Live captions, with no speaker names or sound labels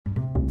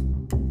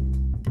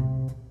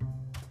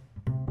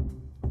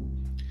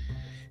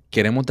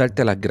Queremos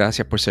darte las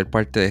gracias por ser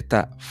parte de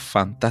esta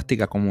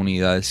fantástica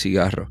comunidad del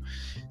cigarro,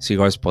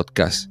 Cigars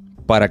Podcast.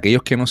 Para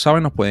aquellos que no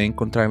saben, nos pueden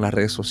encontrar en las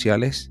redes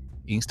sociales,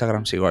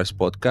 Instagram Cigars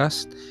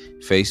Podcast,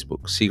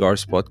 Facebook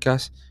Cigars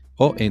Podcast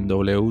o en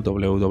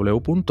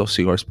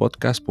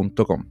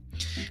www.cigarspodcast.com.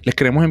 Les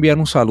queremos enviar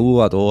un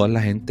saludo a toda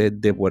la gente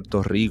de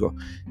Puerto Rico,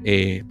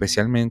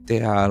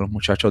 especialmente a los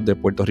muchachos de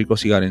Puerto Rico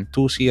Cigar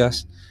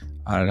Enthusiasts,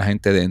 a la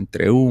gente de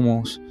Entre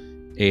Humos,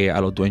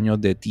 a los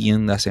dueños de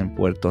tiendas en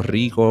Puerto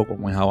Rico,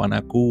 como es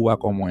Habana Cuba,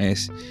 como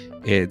es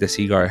The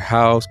Cigar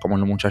House, como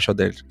los muchachos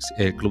del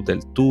Club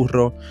del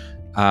Turro,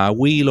 a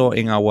Willow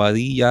en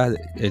Aguadilla,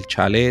 el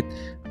Chalet,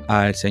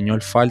 al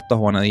señor Falto, a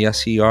Juanadía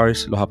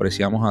Cigars, los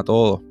apreciamos a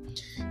todos.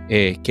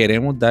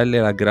 Queremos darle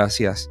las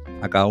gracias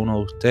a cada uno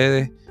de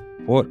ustedes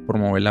por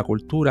promover la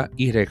cultura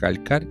y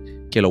recalcar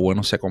que lo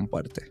bueno se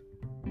comparte.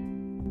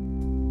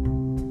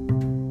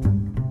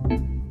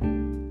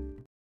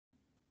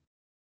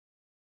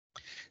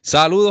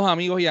 Saludos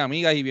amigos y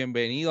amigas y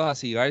bienvenidos a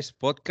Cigars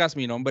Podcast.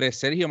 Mi nombre es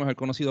Sergio, mejor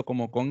conocido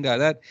como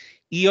Congadad,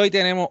 y hoy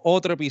tenemos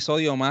otro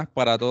episodio más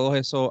para todos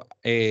esos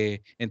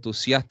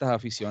entusiastas,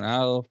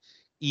 aficionados,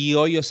 y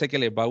hoy yo sé que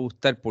les va a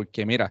gustar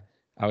porque mira,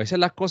 a veces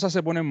las cosas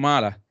se ponen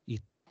malas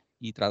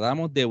y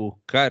tratamos de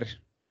buscar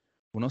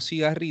unos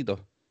cigarritos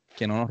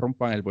que no nos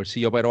rompan el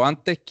bolsillo, pero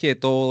antes que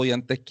todo y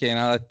antes que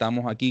nada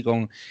estamos aquí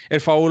con el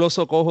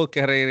fabuloso Cojo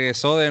que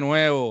regresó de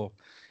nuevo.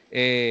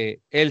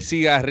 El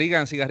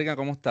Cigarrigan,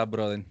 ¿cómo estás,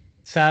 brother?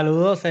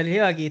 Saludos,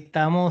 Sergio. Aquí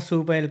estamos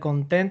súper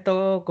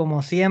contentos,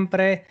 como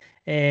siempre.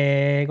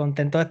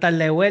 Contentos de estar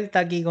de vuelta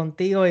aquí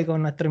contigo y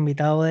con nuestro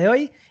invitado de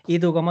hoy. ¿Y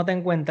tú cómo te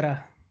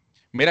encuentras?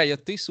 Mira, yo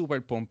estoy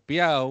súper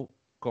pompeado,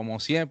 como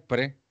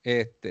siempre.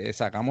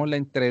 Sacamos la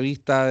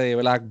entrevista de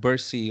Blackbird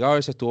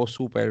Cigars, estuvo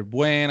súper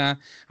buena.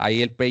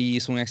 Ahí el Peggy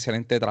hizo un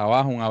excelente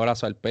trabajo. Un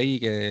abrazo al Peggy,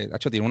 que de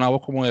hecho tiene una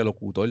voz como de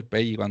locutor el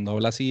Peggy cuando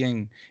habla así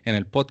en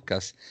el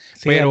podcast.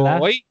 Sí, Pero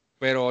 ¿verdad? hoy,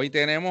 pero hoy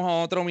tenemos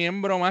a otro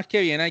miembro más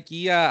que viene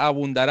aquí a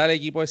abundar al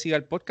equipo de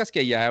Cigar Podcast,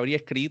 que ya habría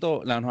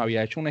escrito, nos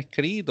había hecho un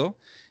escrito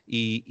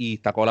y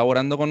está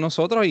colaborando con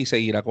nosotros y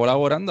seguirá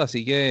colaborando.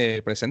 Así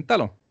que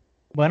preséntalo.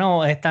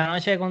 Bueno, esta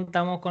noche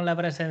contamos con la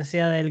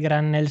presencia del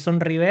gran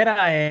Nelson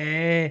Rivera,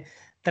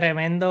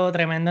 tremendo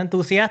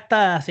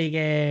entusiasta, así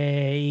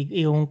que,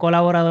 y un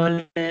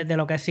colaborador de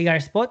lo que es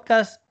Cigars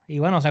Podcast, y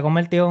bueno, se ha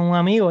convertido en un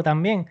amigo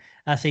también.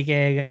 Así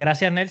que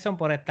gracias, Nelson,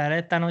 por estar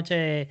esta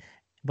noche,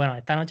 bueno,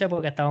 esta noche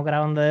porque estamos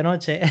grabando de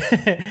noche,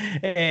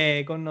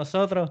 con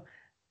nosotros,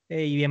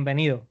 y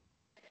bienvenido.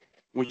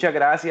 Muchas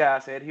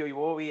gracias, Sergio y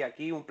Bobby.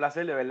 Aquí un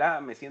placer, de verdad.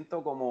 Me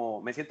siento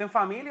en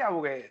familia,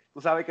 porque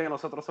tú sabes que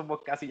nosotros somos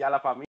casi ya la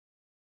familia.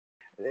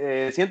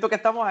 Siento que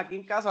estamos aquí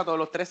en casa, todos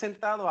los tres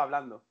sentados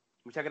hablando.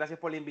 Muchas gracias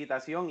por la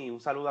invitación y un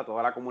saludo a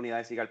toda la comunidad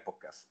de Siga el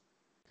Podcast.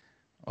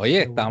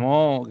 Oye, Qué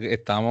bueno.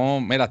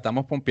 mira,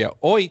 estamos pompeados.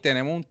 Hoy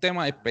tenemos un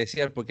tema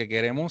especial porque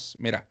queremos,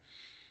 mira,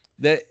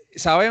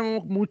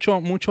 sabemos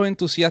muchos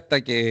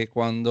entusiastas que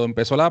cuando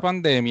empezó la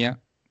pandemia,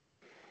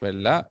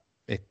 ¿verdad?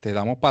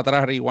 Damos para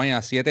atrás, rewind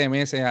a 7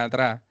 meses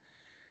atrás.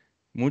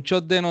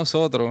 Muchos de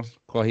nosotros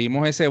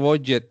cogimos ese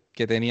budget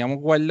que teníamos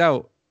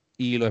guardado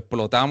y lo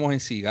explotamos en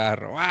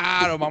cigarros.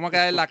 ¡Ah! Nos vamos a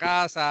quedar en la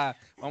casa,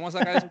 vamos a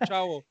sacar esos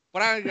chavos,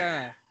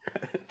 ¡pranga!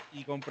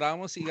 Y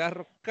comprábamos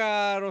cigarros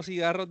caros,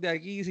 cigarros de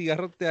aquí,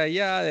 cigarros de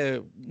allá, de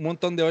un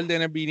montón de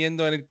órdenes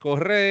viniendo en el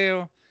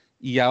correo.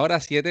 Y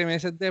ahora, 7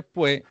 meses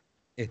después,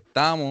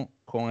 estamos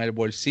con el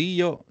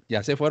bolsillo,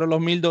 ya se fueron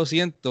los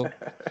 1,200,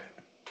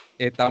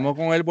 estamos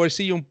con el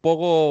bolsillo un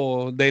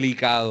poco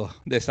delicado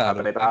de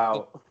salud.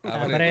 Apretado.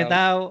 Apretado.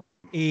 Apretado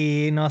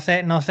y no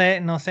se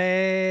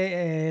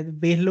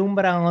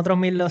vislumbran otros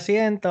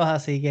 1200,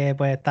 así que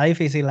pues está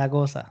difícil la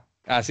cosa.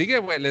 Así que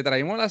pues le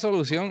traímos la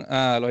solución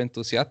a los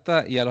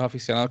entusiastas y a los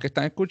aficionados que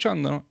están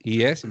escuchándonos.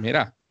 Y es,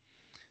 mira,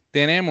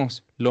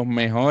 tenemos los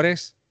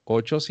mejores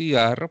 8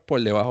 cigarros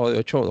por debajo de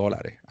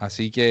 $8.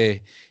 Así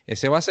que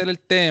ese va a ser el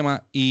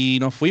tema. Y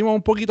nos fuimos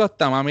un poquito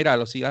hasta más. Mira,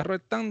 los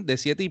cigarros están de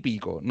 7 y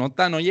pico. No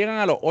llegan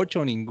a los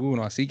 8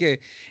 ninguno. Así que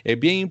es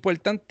bien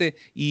importante.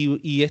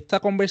 Y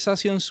esta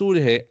conversación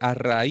surge a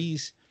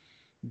raíz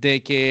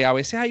de que a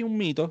veces hay un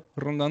mito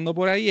rondando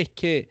por ahí. Es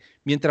que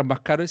mientras más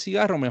caro el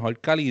cigarro, mejor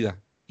calidad.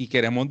 Y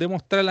queremos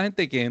demostrar a la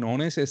gente que no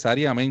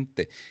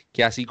necesariamente.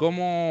 Que así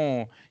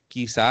como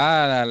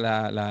quizá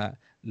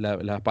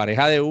la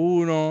pareja de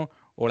uno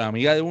o la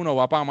amiga de uno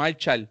va para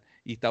Marshall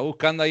y está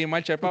buscando ahí en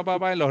Marshall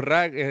en los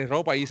racks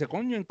ropa y dice,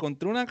 coño,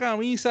 encontré una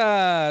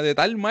camisa de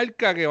tal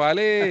marca que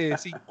vale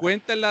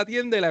 50 en la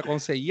tienda y la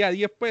conseguí a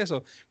 10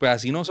 pesos. Pues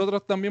así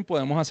nosotros también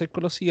podemos hacer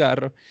con los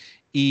cigarros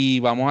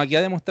y vamos aquí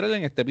a demostrarle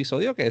en este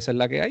episodio que esa es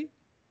la que hay.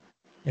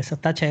 Eso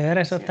está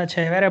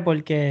chévere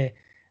porque,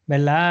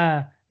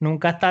 ¿verdad?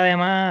 Nunca está de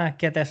más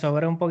que te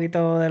sobre un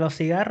poquito de los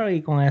cigarros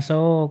y con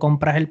eso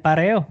compras el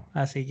pareo.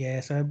 Así que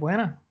eso es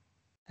buena.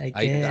 Hay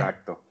Ahí que está.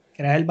 Exacto.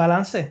 crear el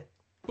balance.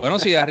 Bueno,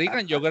 si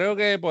Rican, yo creo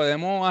que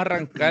podemos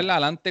arrancar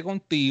adelante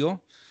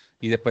contigo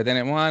y después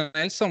tenemos a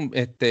Nelson.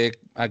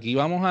 Aquí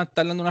vamos a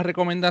estar dando unas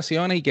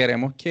recomendaciones y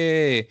queremos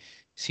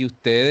Si a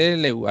ustedes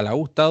le ha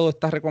gustado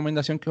esta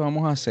recomendación que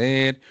vamos a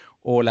hacer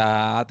o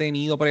la ha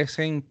tenido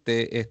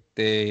presente,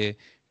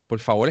 por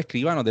favor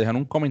escríbanos, dejan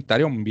un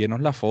comentario, envíenos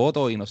la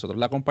foto y nosotros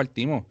la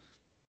compartimos.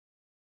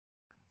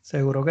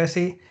 Seguro que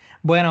sí.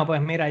 Bueno,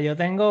 pues mira,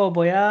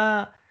 voy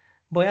a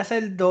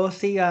hacer dos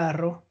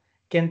cigarros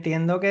que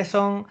entiendo que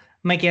son,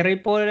 me quiero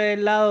ir por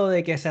el lado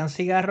de que sean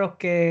cigarros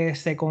que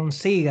se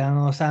consigan,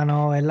 o sea,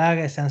 no, ¿verdad?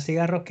 Que sean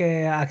cigarros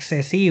que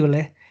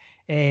accesibles.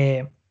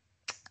 Eh,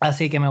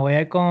 Así que me voy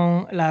a ir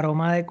con la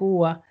aroma de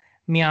Cuba.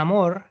 Mi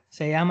amor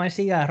se llama el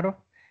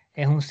cigarro.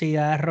 Es un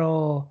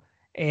cigarro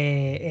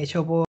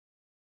hecho por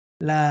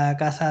la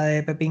casa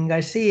de Pepín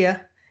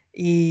García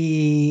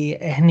y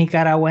es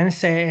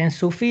nicaragüense en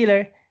su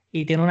filler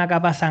y tiene una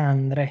capa San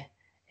Andrés.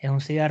 Es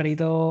un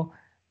cigarrito,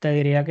 te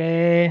diría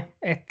que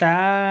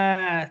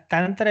está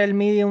entre el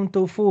medium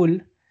to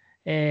full,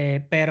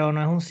 pero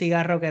no es un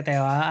cigarro que te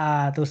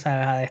va a, tú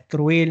sabes, a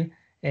destruir.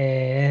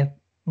 Es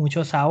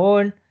mucho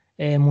sabor,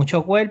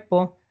 mucho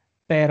cuerpo,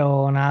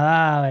 pero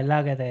nada,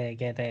 ¿verdad?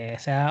 Que te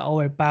sea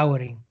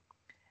overpowering.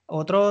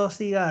 Otro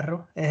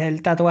cigarro es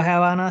el tatuaje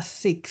Havana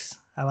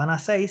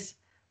 6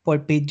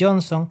 por Pete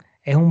Johnson.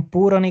 Es un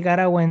puro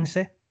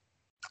nicaragüense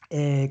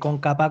con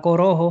capa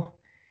corojo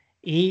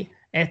y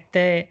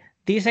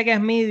dice que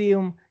es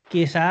medium.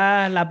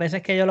 Quizás las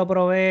veces que yo lo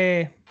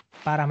probé,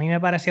 para mí me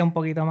parecía un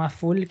poquito más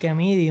full que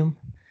medium,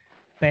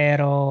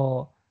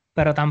 pero,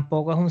 pero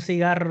tampoco es un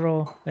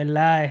cigarro,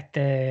 ¿verdad?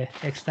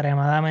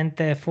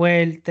 Extremadamente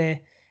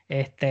fuerte,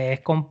 es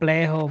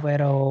complejo,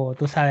 pero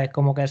tú sabes,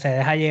 como que se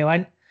deja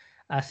llevar.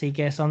 Así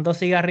que son dos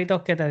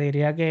cigarritos que te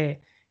diría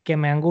que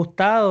me han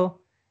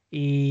gustado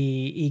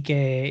y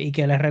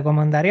que les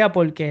recomendaría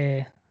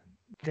porque,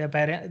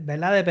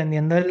 ¿verdad?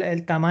 Dependiendo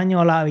el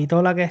tamaño o la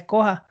vitola que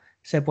escojas,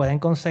 se pueden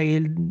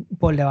conseguir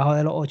por debajo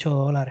de los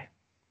 $8.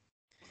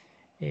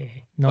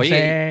 No Oye,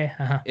 sé,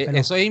 ajá, perdón.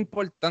 eso es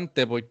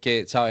importante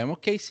porque sabemos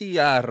que hay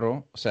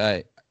cigarros, o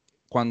sea,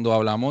 cuando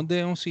hablamos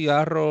de un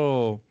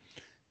cigarro,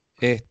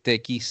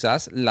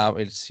 quizás la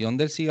versión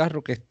del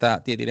cigarro que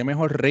tiene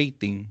mejor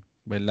rating,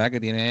 ¿verdad? Que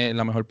tiene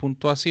la mejor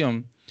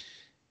puntuación,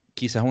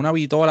 quizás una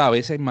vitola a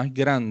veces más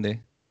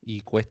grande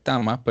y cuesta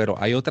más, pero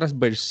hay otras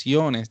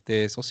versiones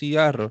de esos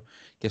cigarros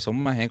que son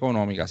más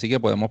económicas. Así que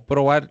podemos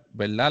probar,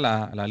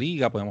 ¿verdad? La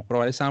liga, podemos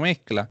probar esa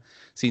mezcla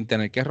sin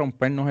tener que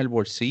rompernos el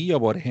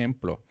bolsillo, por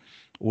ejemplo.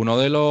 Uno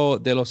de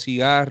los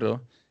cigarros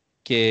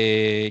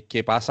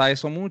que pasa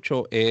eso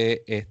mucho,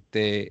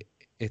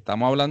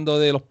 estamos hablando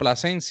de los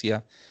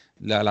Plasencia,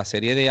 la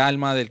serie de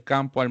Alma del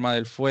Campo, Alma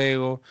del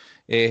Fuego,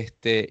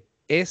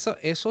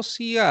 esos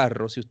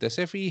cigarros, si usted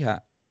se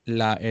fija,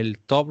 el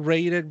top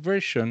rated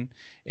version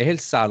es el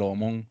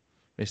Salomón.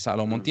 El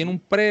Salomón tiene un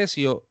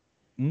precio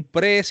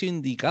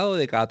indicado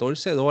de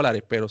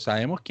 $14, pero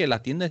sabemos que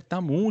la tienda está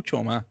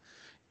mucho más.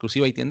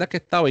 Inclusive hay tiendas que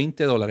está a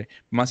 $20.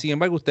 Más sin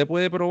embargo, usted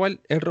puede probar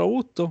el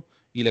robusto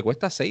y le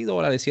cuesta $6,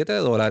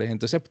 $7.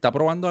 Entonces está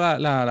probando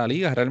la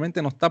liga.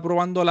 Realmente no está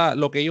probando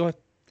lo que ellos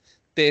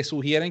te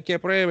sugieren que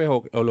pruebes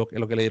o lo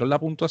que le dieron la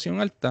puntuación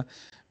alta,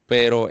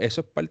 pero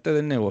eso es parte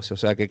del negocio. O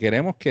sea, que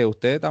queremos que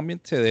usted también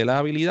se dé la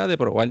habilidad de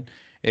probar.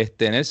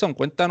 Nelson,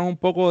 cuéntanos un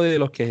poco de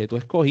los que tú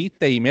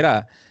escogiste y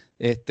mira,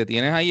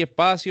 tienes ahí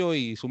espacio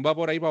y zumba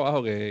por ahí para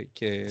abajo Sin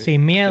que el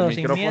miedo,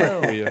 sin micrófono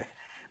es miedo. tuyo.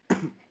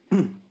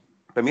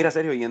 Pues mira,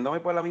 Sergio, yéndome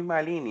por la misma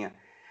línea,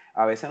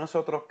 a veces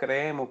nosotros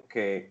creemos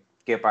que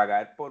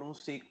pagar por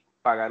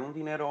pagar un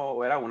dinero,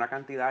 ¿verdad? Una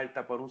cantidad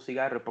alta por un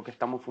cigarro es porque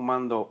estamos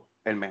fumando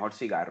el mejor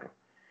cigarro.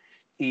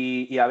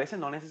 Y a veces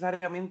no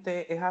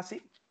necesariamente es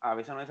así. A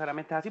veces no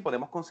necesariamente es así.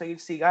 Podemos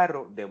conseguir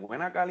cigarros de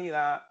buena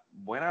calidad,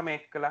 buena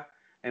mezcla,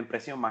 en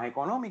precio más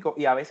económico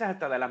y a veces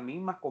hasta de las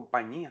mismas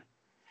compañías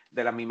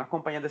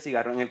de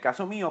cigarros. En el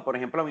caso mío, por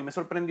ejemplo, a mí me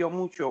sorprendió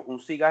mucho un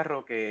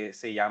cigarro que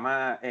se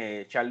llama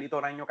Charlie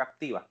Toraño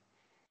Captiva.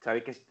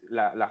 Sabes que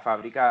la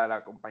fábrica,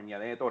 la compañía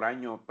de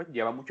Toraño, pues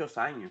lleva muchos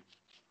años.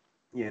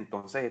 Y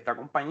entonces esta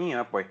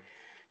compañía, pues,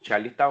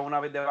 Charlie estaba una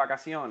vez de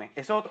vacaciones.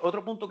 Eso es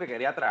otro punto que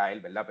quería traer,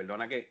 ¿verdad?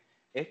 Perdona que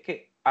es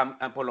que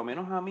por lo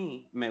menos a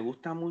mí me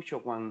gusta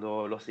mucho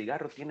cuando los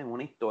cigarros tienen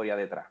una historia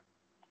detrás.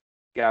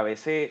 Que a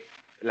veces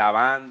la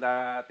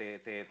banda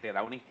te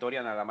da una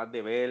historia nada más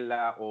de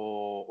verla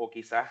o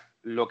quizás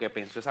lo que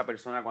pensó esa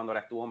persona cuando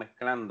la estuvo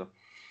mezclando.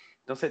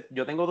 Entonces,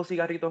 yo tengo dos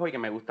cigarritos hoy que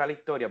me gusta la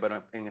historia,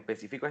 pero en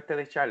específico este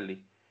de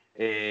Charlie.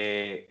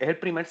 Es el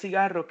primer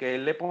cigarro que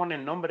él le pone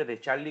el nombre de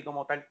Charlie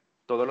como tal.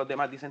 Todos los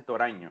demás dicen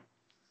Toraño.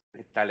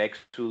 Está el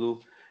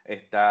Exodus,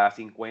 está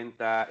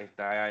 50,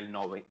 está el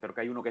 90, creo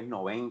que hay uno que es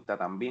 90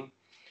 también.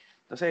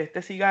 Entonces,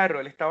 este cigarro,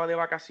 él estaba de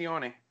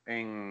vacaciones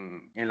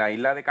en la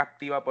isla de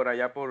Captiva, por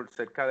allá, por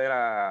cerca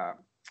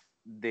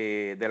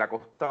de la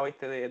costa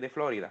oeste de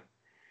Florida.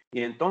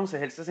 Y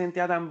entonces él se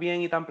sentía tan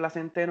bien y tan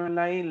placentero en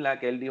la isla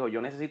que él dijo,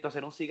 yo necesito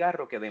hacer un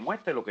cigarro que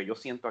demuestre lo que yo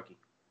siento aquí,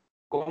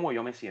 cómo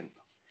yo me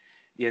siento.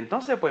 Y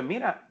entonces, pues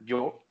mira,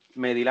 yo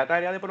me di la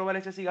tarea de probar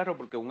ese cigarro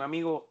porque un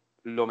amigo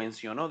lo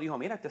mencionó, dijo,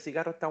 mira, este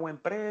cigarro está a buen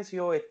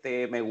precio,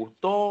 me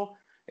gustó,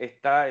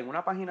 está en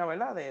una página,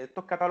 ¿verdad? De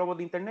estos catálogos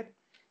de internet.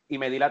 y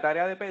me di la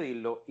tarea de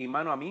pedirlo. Y,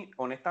 mano, a mí,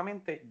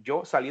 honestamente,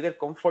 yo salí del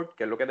confort,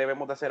 que es lo que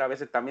debemos de hacer a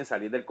veces también,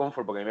 salir del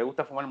confort, porque a mí me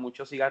gusta fumar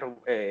muchos cigarros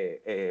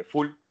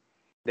full,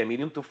 de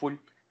medium to full.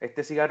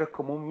 Este cigarro es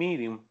como un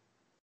medium.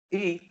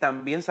 Y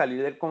también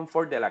salir del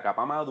confort de la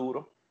capa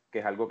maduro, que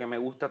es algo que me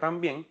gusta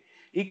también,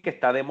 y que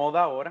está de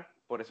moda ahora.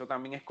 Por eso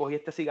también escogí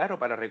este cigarro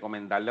para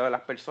recomendarle a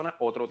las personas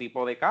otro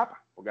tipo de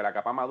capa, porque la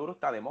capa maduro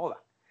está de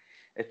moda.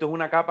 Esto es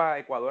una capa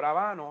Ecuador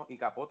Habano y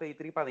capote y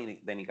tripa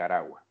de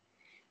Nicaragua.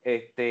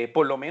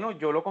 Por lo menos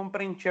yo lo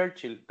compré en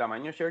Churchill,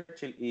 tamaño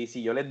Churchill, y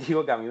si yo les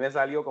digo que a mí me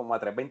salió como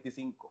a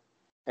 $3.25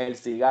 el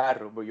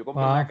cigarro, pues yo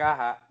compré una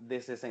caja de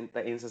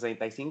en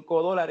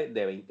 $65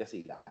 de 20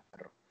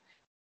 cigarros.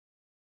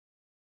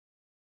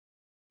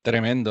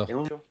 Tremendo.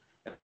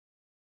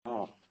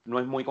 No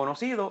es muy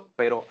conocido,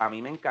 pero a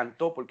mí me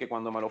encantó porque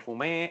cuando me lo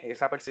fumé,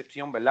 esa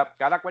percepción, ¿verdad?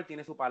 Cada cual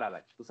tiene su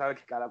paladar. Tú sabes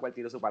que cada cual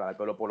tiene su paladar,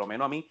 pero por lo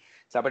menos a mí,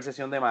 esa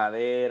percepción de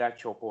madera,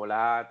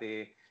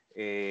 chocolate,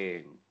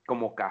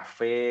 como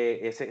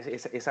café,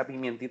 esa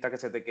pimientita que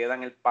se te queda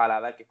en el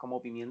paladar, que es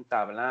como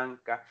pimienta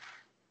blanca.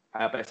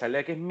 A pesar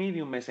de que es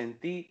medium, me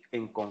sentí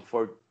en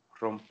confort.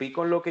 Rompí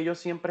con lo que yo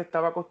siempre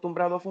estaba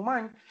acostumbrado a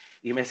fumar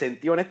y me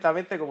sentí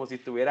honestamente como si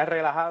estuviera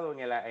relajado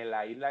en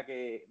la isla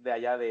de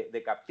allá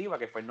de Captiva,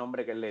 que fue el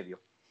nombre que él le dio.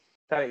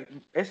 ¿Sabes?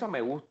 Eso me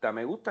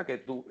gusta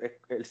que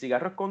el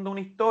cigarro esconda una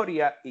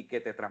historia y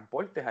que te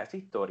transportes a esa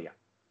historia.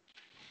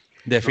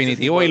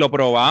 Definitivo, no sé si y lo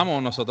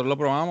probamos, nosotros lo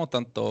probamos,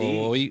 tanto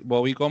sí.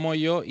 Bobby como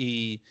yo,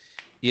 y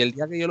el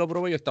día que yo lo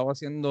probé, yo estaba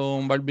haciendo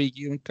un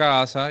barbecue en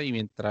casa, y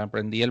mientras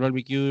prendí el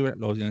barbecue,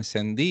 lo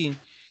encendí,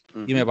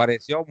 y me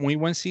pareció muy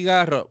buen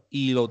cigarro,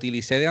 y lo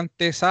utilicé de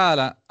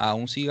antesala a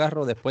un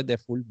cigarro después de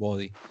full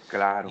body.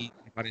 Claro. Y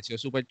me pareció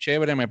súper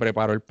chévere, me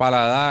preparó el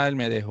paladar,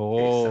 me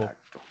dejó,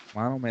 exacto,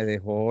 mano, me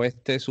dejó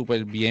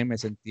súper bien, me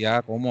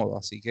sentía cómodo,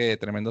 así que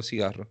tremendo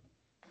cigarro.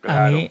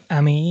 Claro.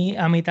 A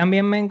mí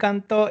también me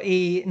encantó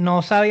y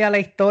no sabía la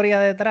historia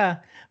detrás,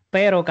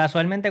 pero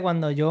casualmente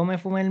cuando yo me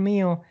fumé el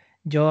mío,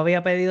 yo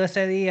había pedido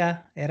ese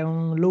día, era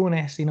un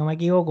lunes, si no me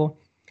equivoco,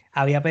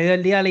 había pedido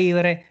el día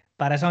libre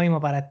para eso mismo,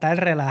 para estar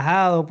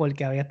relajado,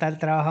 porque había estar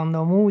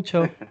trabajando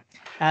mucho.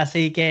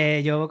 Así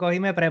que yo cogí y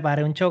me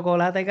preparé un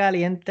chocolate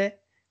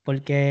caliente,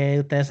 porque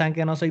ustedes saben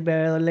que no soy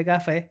bebedor de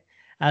café,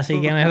 así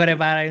que me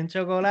preparé un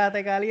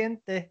chocolate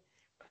caliente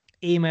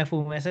y me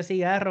fumé ese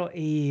cigarro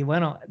y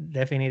bueno,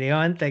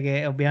 definitivamente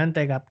que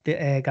obviamente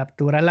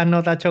capturan las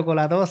notas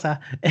chocolatosas,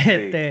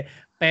 Sí.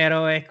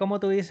 pero es como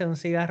tú dices, un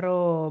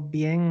cigarro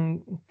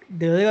bien,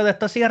 yo digo de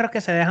estos cigarros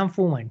que se dejan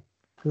fumar,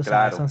 tú sabes,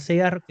 Claro. son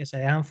cigarros que se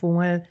dejan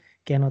fumar,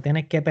 que no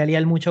tienes que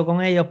pelear mucho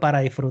con ellos para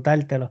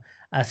disfrutártelo.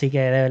 Así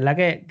que de verdad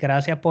que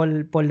gracias por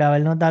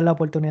habernos dado la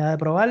oportunidad de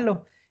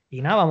probarlo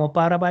y nada, vamos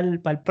para el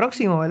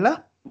próximo,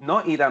 ¿verdad?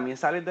 No, y también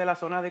sales de la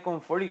zona de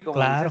confort y como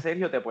dice Claro.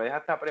 Sergio, te puedes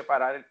hasta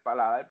preparar el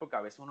paladar porque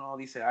a veces uno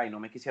dice, ay,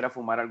 no me quisiera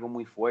fumar algo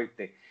muy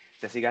fuerte.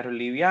 Este cigarro es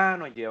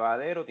liviano, es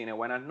llevadero, tiene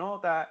buenas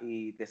notas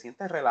y te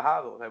sientes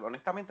relajado. O sea,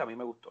 honestamente a mí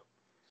me gustó.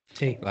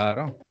 Sí.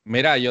 Claro.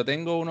 Mira, yo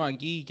tengo uno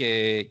aquí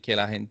que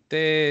la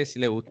gente sí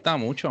le gusta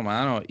mucho,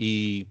 mano,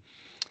 y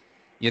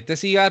este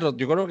cigarro,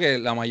 yo creo que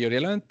la mayoría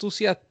de los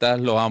entusiastas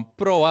lo han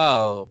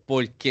probado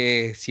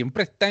porque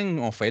siempre está en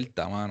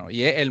oferta, mano.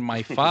 Y es el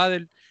My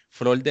Father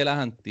Flor de las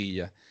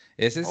Antillas.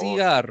 Ese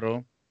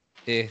cigarro,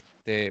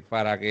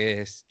 para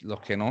que los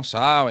que no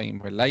saben,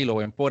 ¿verdad? Y lo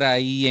ven por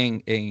ahí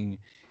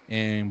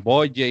en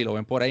Boye y lo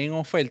ven por ahí en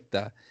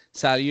oferta,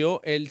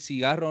 salió el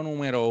cigarro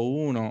número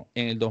 1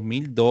 en el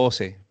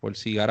 2012 por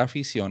Cigarro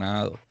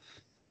Aficionado.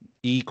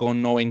 Y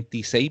con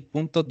 96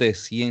 puntos de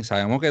 100.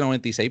 Sabemos que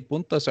 96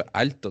 puntos eso es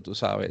alto, tú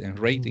sabes, en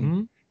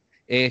rating.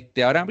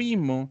 Ahora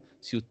mismo,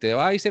 si usted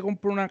va y se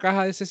compra una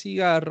caja de ese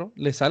cigarro,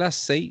 le sale a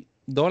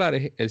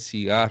 $6 el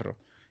cigarro.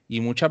 Y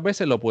muchas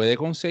veces lo puede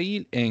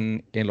conseguir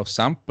en los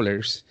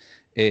samplers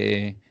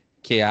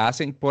que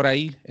hacen por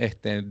ahí,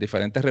 en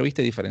diferentes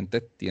revistas y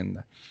diferentes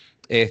tiendas.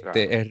 Claro.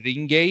 El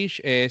Ring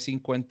Gauge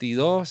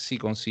 52, si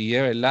consigue,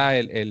 ¿verdad?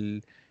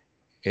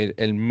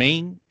 El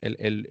main,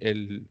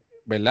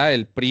 ¿verdad?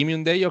 El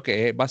premium de ellos,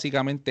 que es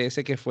básicamente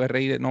ese que fue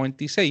Rey de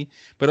 96.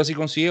 Pero si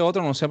consigue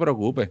otro, no se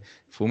preocupe.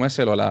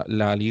 Fúmeselo.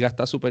 La liga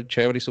está súper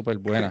chévere y súper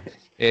buena.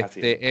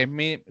 Es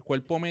mi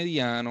cuerpo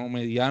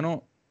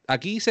mediano.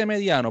 Aquí hice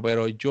mediano,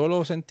 pero yo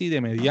lo sentí de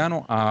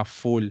mediano a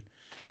full.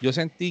 Yo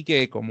sentí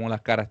que como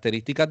las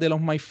características de los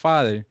My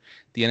Father,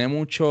 tiene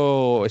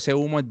mucho, ese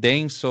humo es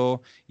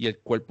denso y el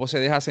cuerpo se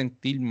deja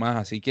sentir más.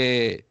 Así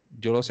que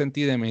yo lo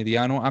sentí de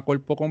mediano a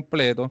cuerpo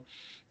completo.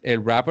 El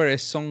wrapper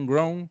es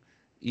Sungrown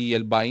y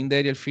el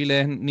binder y el fil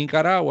es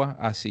Nicaragua.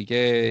 Así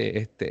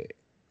que,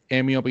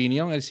 en mi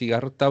opinión, el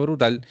cigarro está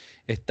brutal,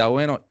 está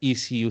bueno. Y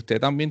si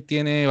usted también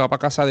va para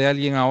casa de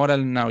alguien ahora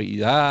en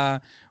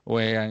Navidad o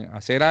en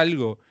hacer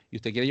algo y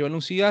usted quiere llevarle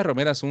un cigarro,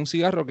 mira, es un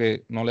cigarro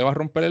que no le va a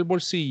romper el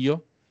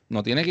bolsillo,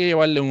 no tiene que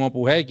llevarle un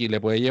Opus X,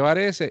 le puede llevar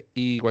ese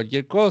y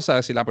cualquier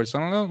cosa, si la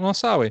persona no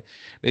sabe,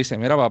 le dice,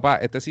 mira papá,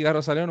 este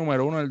cigarro salió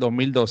número 1 en el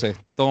 2012,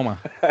 toma.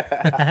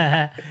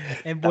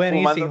 Es Estás fumando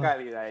buenísimo.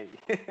 calidad ahí.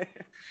 Ahí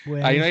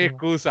no hay Buenísimo.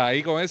 excusa,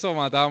 ahí con eso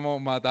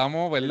matamos,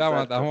 ¿verdad? Exacto.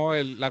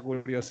 Matamos la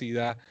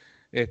curiosidad.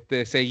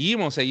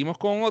 Seguimos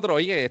con otro.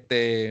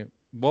 Oye,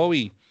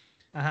 Bobby,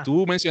 Ajá.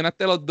 tú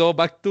mencionaste los dos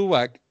back to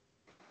back,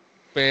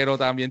 pero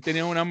también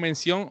tenías una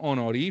mención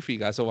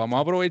honorífica. So, vamos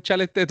a aprovechar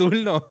este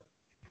turno.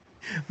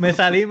 Me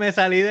salí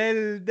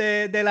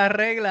de la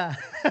regla.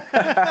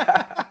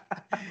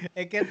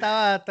 Es que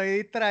estoy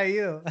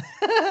distraído.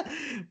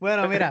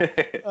 Bueno, mira,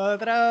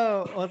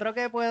 otro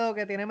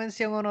que tiene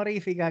mención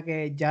honorífica,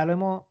 que ya lo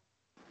hemos,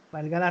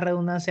 valga la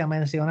redundancia,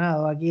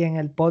 mencionado aquí en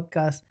el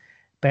podcast,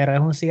 pero es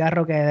un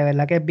cigarro que de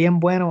verdad que es bien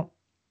bueno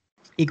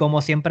y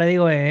como siempre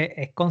digo,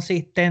 es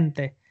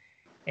consistente.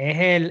 Es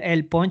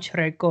el Punch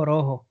Red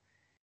Corojo.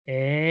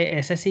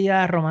 Ese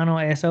cigarro, mano,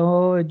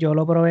 eso yo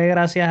lo probé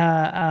gracias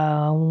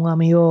a un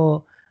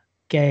amigo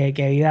que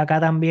vive acá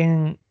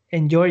también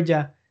en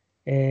Georgia,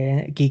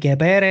 Quique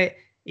Pérez.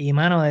 Y,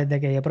 mano,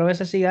 desde que yo probé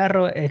ese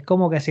cigarro, es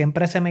como que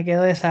siempre se me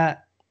quedó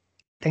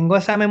tengo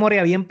esa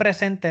memoria bien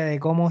presente de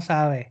cómo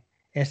sabe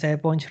ese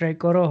Punch Red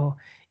Corojo.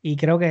 Y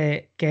creo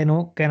que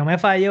no me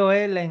falló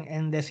él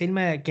en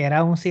decirme que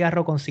era un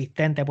cigarro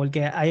consistente,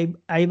 porque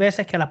hay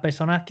veces que las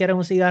personas quieren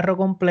un cigarro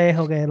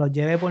complejo, que los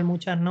lleve por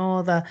muchas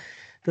notas,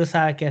 tú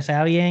sabes, que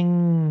sea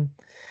bien,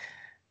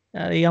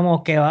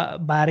 digamos, que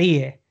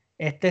varíe.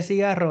 Este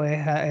cigarro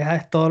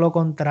es todo lo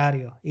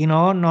contrario. Y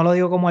no lo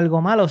digo como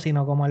algo malo,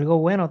 sino como algo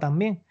bueno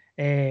también.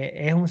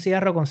 Es un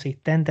cigarro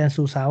consistente en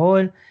su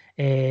sabor.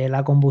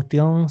 La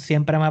combustión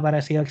siempre me ha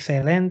parecido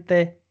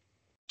excelente.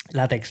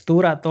 La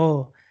textura,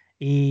 todo.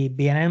 Y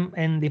vienen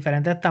en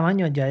diferentes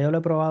tamaños. Ya yo lo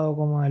he probado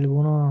como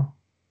algunos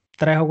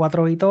 3 o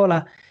 4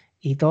 vitolas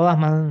y todas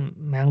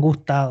me han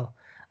gustado.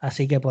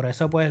 Así que por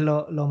eso pues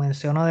lo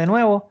menciono de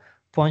nuevo.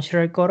 Punch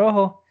Red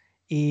Corojo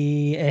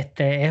y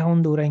es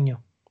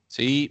hondureño.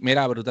 Sí,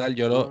 mira, brutal.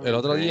 El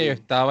otro día yo Ok.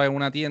 estaba en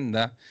una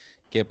tienda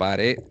que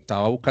paré,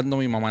 estaba buscando a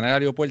mi mamá en el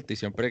aeropuerto y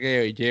siempre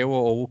que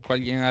llevo o busco a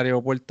alguien en el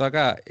aeropuerto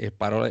acá,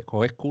 paro,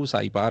 cojo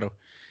excusa y paro.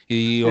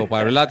 Y digo,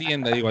 paro en la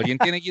tienda, digo, ¿alguien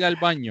tiene que ir al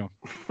baño?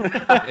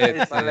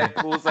 Esa es la Este,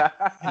 excusa.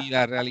 y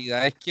la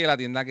realidad es que la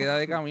tienda queda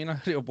de camino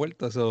al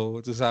aeropuerto,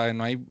 so, tú sabes,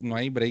 no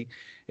hay break.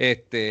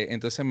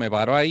 Entonces me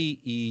paro ahí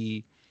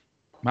y,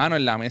 mano,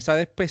 en la mesa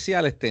de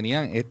especiales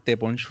tenían este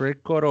Punch Red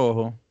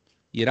Corojo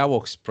y era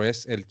Box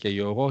Press el que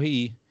yo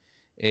cogí,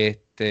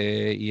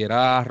 y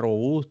era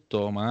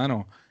robusto,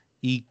 mano.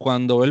 Y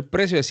cuando ve el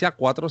precio decía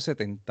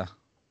 4.70.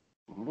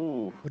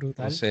 O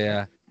Brutal.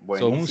 sea, son un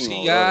Buenísimo,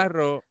 brother.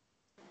 cigarro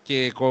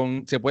que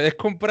se puedes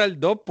comprar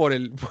dos por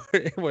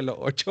los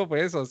 8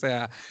 pesos. O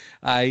sea,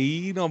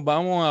 ahí nos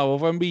vamos a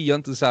Bofa en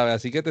Billón, tú sabes.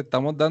 Así que te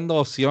estamos dando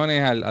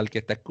opciones al que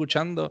está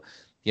escuchando.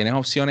 Tienes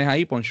opciones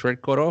ahí, Punch Red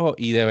Corojo.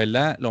 Y de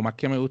verdad, lo más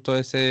que me gustó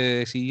de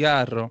ese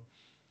cigarro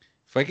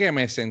fue que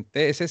me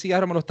senté. Ese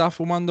cigarro me lo estaba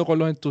fumando con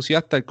los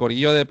entusiastas, el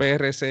corillo de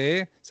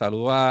PRCE.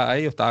 Saludos a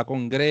ellos. Estaba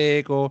con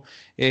Greco,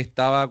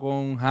 estaba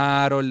con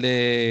Harold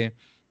de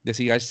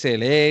Cigar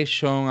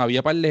Selection.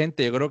 Había par de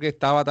gente. Yo creo que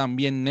estaba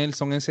también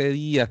Nelson ese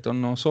día, todos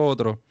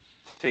nosotros.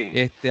 Sí.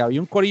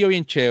 Había un corillo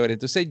bien chévere.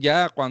 Entonces,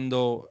 ya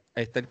cuando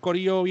está el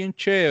corillo bien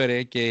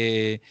chévere,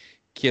 que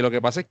lo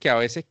que pasa es que a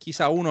veces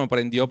quizá uno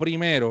prendió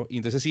primero y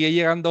entonces sigue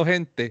llegando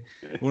gente,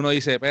 uno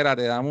dice,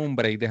 espérate, dame un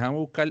break, déjame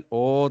buscar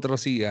otro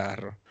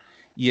cigarro.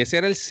 Y ese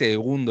era el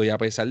segundo, y a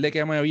pesar de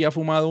que me había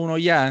fumado uno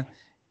ya,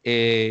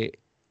 eh,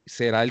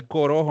 será el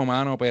corojo,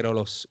 mano, pero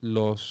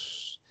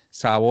los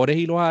sabores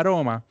y los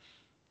aromas,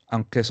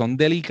 aunque son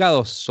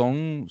delicados,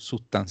 son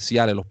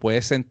sustanciales, los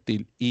puedes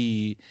sentir.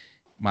 Y,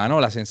 mano,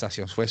 la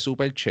sensación fue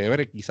súper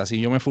chévere. Quizás si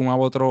yo me fumaba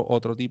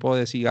otro tipo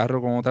de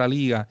cigarro con otra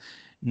liga,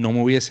 no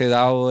me hubiese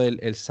dado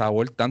el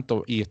sabor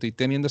tanto. Y estoy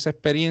teniendo esa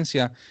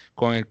experiencia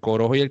con el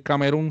Corojo y el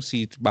Camerún.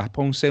 Si vas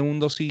por un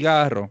segundo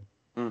cigarro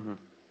Ujú.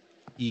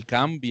 y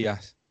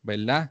cambias,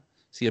 ¿verdad?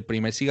 Si el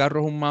primer cigarro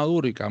es un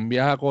maduro y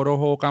cambias a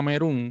Corojo o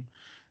Camerún,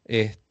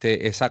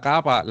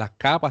 las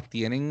capas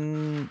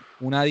tienen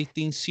una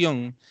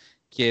distinción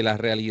que la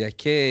realidad es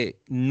que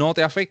no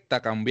te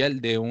afecta cambiar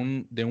de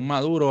un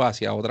maduro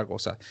hacia otra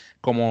cosa,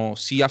 como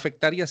sí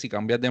afectaría si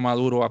cambias de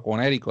maduro a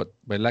Connecticut,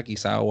 ¿verdad?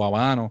 Quizá o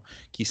habano,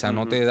 quizá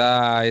no Ujú. te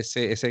da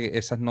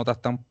esas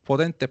notas tan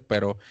potentes,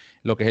 pero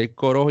lo que es el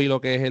Corojo y lo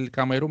que es el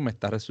Camerún me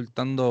está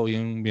resultando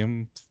bien,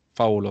 bien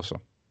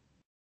fabuloso.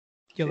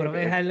 Yo Sí, creo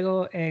que es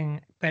algo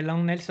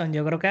perdón, Nelson,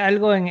 yo creo que es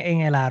algo en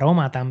el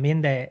aroma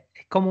también es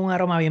como un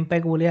aroma bien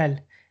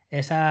peculiar,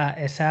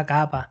 esa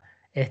capa,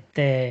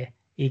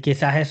 y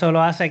quizás eso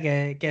lo hace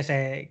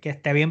que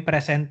esté bien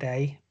presente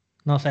ahí,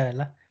 no sé,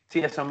 ¿verdad? sí,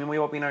 eso mismo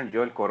iba a opinar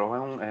yo. El corojo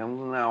es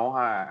una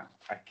hoja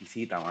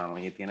exquisita, mano,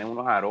 y tiene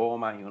unos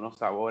aromas y unos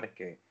sabores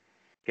que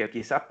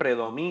quizás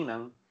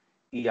predominan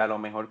y a lo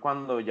mejor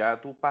cuando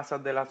ya tú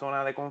pasas de la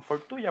zona de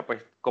confort tuya,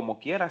 pues como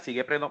quieras,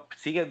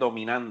 sigue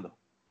dominando.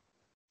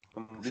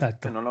 Como dices,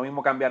 Exacto. no es lo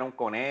mismo cambiar un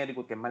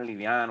Connecticut, que es más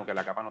liviano, que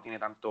la capa no tiene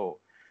tanto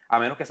A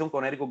menos que sea un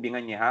Connecticut bien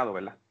añejado,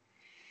 ¿verdad?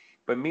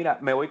 Pues mira,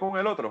 me voy con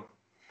el otro.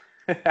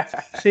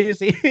 Sí,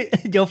 sí,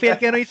 yo fui el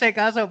que no hice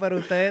caso, pero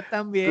ustedes Tú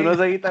también. no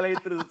seguiste las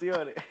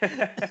instrucciones.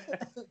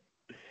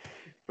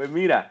 Pues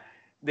mira,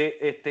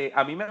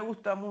 a mí me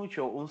gusta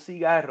mucho un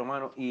cigarro,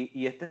 mano,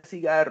 y este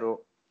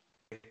cigarro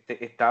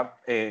está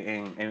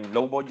en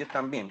low budget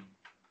también,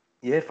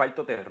 y es el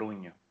Falto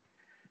Terruño.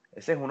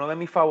 Ese es uno de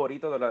mis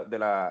favoritos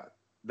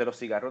de los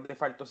cigarros de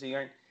Falto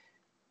Cigar.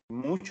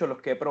 Muchos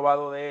los que he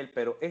probado de él,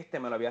 pero este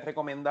me lo había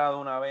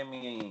recomendado una vez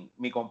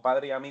mi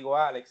compadre y amigo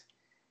Alex,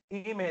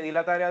 y me di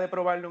la tarea de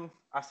probarlo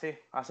hace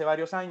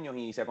varios años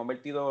y se ha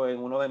convertido en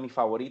uno de mis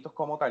favoritos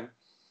como tal.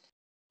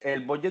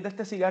 El budget de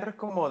este cigarro es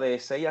como de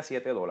 $6 a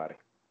 $7.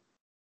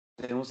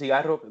 Es un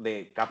cigarro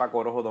de capa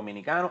corojo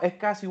dominicano, es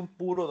casi un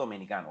puro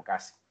dominicano,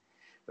 casi.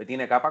 Pues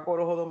tiene capa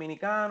corojo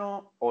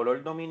dominicano,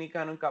 olor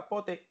dominicano en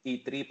capote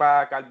y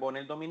tripa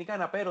carbonel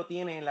dominicana, pero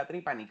tiene en la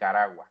tripa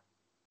Nicaragua.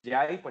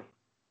 Ya ahí pues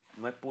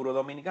no es puro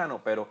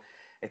dominicano, pero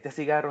este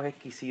cigarro es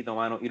exquisito,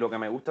 mano. Y lo que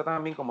me gusta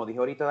también, como dije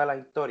ahorita de la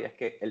historia, es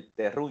que el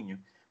terruño,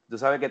 tú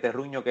sabes que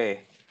terruño que es,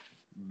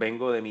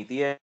 vengo de mi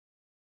tierra.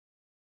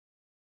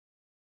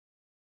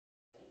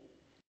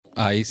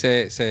 Ahí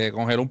se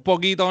congeló un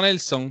poquito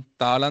Nelson,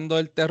 estaba hablando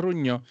del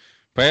terruño,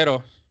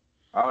 pero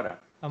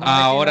Ahora, Vamos a ver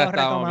si ahora lo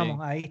estamos retomamos.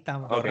 bien. Ahí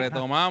estamos. Lo ok.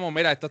 retomamos,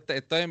 mira, esto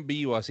es en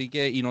vivo, así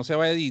que, y no se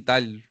va a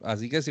editar,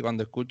 así que si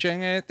cuando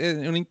escuchen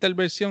una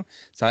intervención,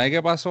 ¿sabe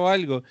que pasó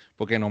algo?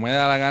 Porque no me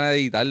da la gana de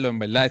editarlo, en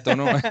verdad, esto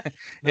no, No,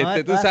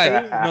 tú está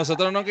sabes, así.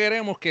 nosotros no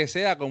queremos que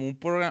sea como un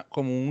programa,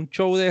 como un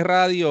show de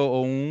radio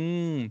o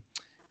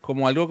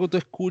como algo que tú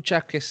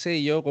escuchas, qué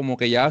sé yo, como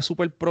que ya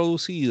súper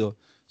producido,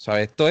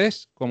 ¿sabes? Esto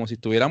es como si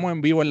estuviéramos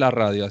en vivo en la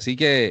radio, así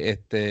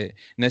que,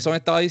 Nelson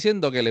estaba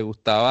diciendo que le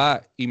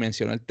gustaba y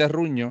mencionó el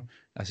terruño.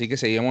 Así que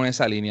seguimos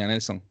esa línea,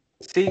 Nelson.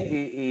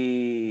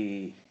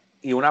 Sí,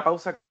 y una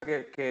pausa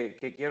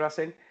que quiero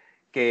hacer,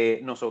 que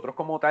nosotros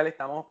como tal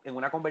estamos en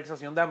una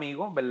conversación de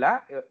amigos,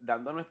 ¿verdad?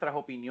 Dando nuestras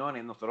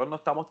opiniones. Nosotros no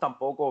estamos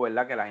tampoco,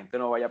 ¿verdad? Que la gente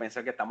no vaya a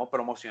pensar que estamos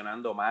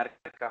promocionando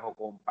marcas o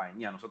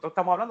compañías. Nosotros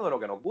estamos hablando de lo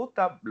que nos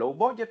gusta, low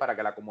budget, para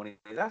que la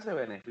comunidad se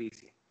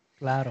beneficie.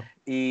 Claro.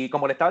 Y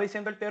como le estaba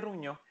diciendo el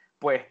terruño,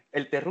 pues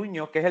el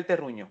terruño, ¿qué es el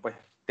terruño? Pues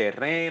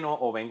terreno,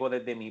 o vengo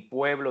desde mi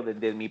pueblo,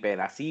 desde mi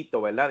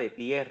pedacito, ¿verdad? De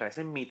tierra,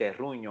 ese es mi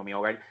terruño, mi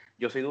hogar.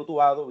 Yo soy de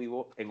Utuado,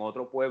 vivo en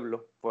otro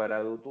pueblo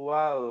fuera de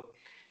Utuado,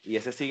 y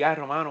ese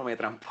cigarro, mano, me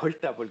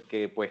transporta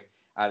porque, pues,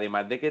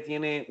 además de que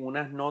tiene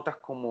unas notas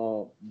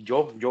como,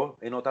 yo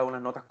he notado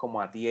unas notas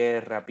como a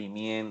tierra,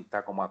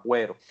 pimienta, como a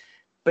cuero,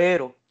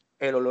 pero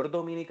el olor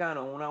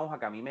dominicano es una hoja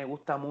que a mí me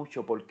gusta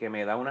mucho porque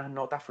me da unas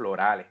notas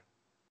florales.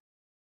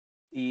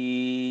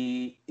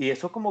 Y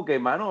eso como que,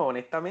 mano,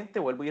 honestamente,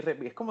 vuelvo y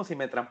es como si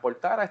me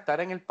transportara a estar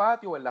en el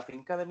patio o en la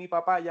finca de mi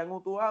papá allá en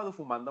Utuado,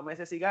 fumándome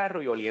ese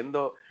cigarro y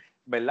oliendo,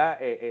 ¿verdad?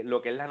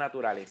 Lo que es la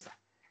naturaleza.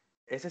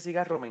 Ese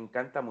cigarro me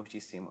encanta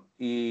muchísimo.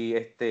 Y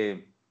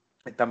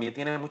también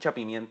tiene mucha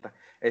pimienta.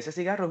 Ese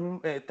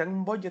cigarro está en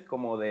un budget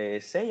como de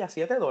 $6 a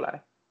 $7. O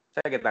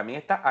sea que también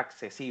está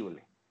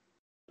accesible.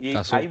 Y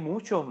hay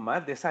muchos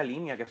más de esa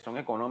línea que son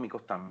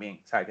económicos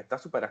también. O sea que está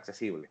súper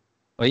accesible.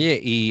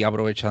 Oye, y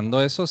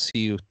aprovechando eso,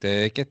 si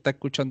usted que está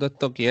escuchando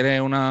esto quiere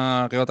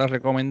una que otra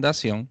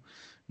recomendación,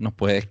 nos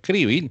puede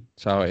escribir,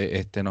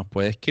 ¿sabe? Nos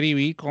puede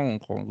escribir con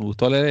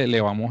gusto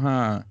le vamos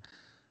a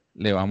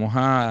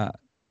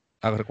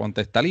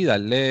contestar y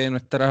darle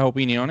nuestras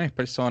opiniones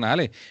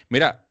personales.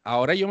 Mira,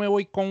 ahora yo me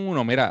voy con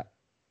uno, mira,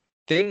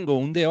 tengo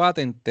un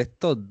debate entre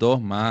estos dos,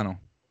 manos.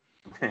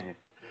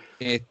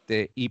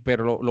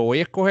 Pero lo voy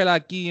a escoger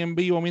aquí en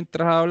vivo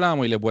mientras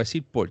hablamos y les voy a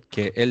decir por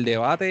qué. El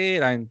debate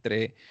era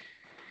entre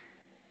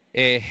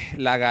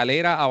la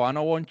galera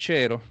Habano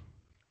Bonchero,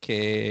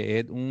 que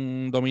es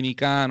un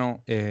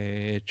dominicano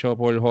hecho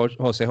por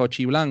José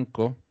Jochi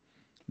Blanco,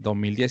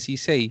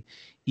 2016,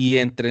 y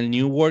entre el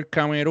New World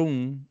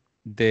Camerún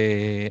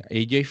de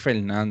AJ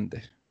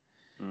Fernández.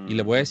 Y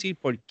les voy a decir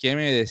por qué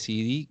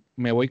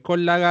me voy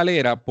con la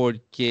galera,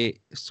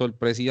 porque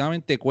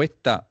sorpresivamente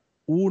cuesta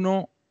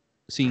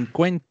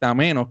 1.50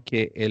 menos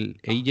que el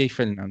AJ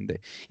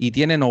Fernández. Y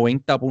tiene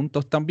 90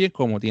 puntos también,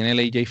 como tiene el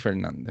AJ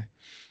Fernández.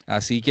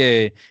 Así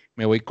que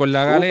me voy con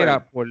la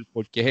galera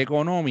porque es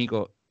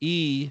económico.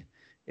 Y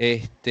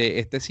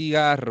este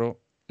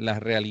cigarro, la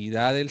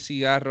realidad del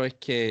cigarro es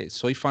que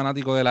soy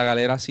fanático de la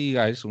galera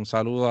Cigars. Un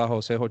saludo a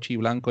José Jochi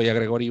Blanco y a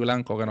Gregory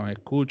Blanco que nos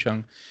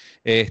escuchan.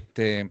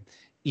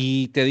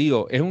 Y te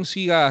digo, es un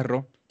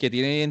cigarro que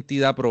tiene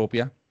identidad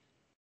propia.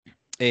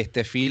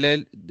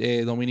 Filler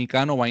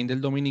dominicano, binder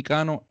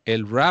dominicano,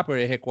 el wrapper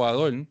es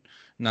Ecuador,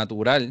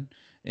 natural.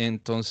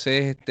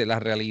 Entonces, la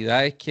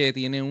realidad es que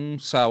tiene un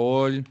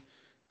sabor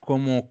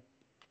como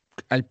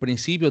al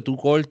principio tú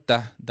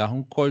cortas, das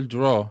un cold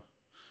draw,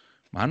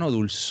 mano,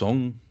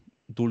 dulzón,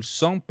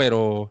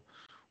 pero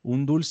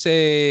un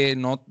dulce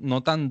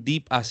no tan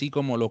deep así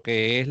como lo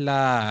que es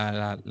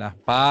las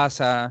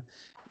pasas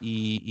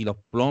y los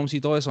plums y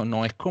todo eso.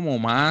 No, es como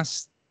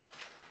más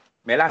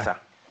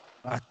Melaza.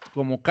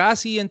 como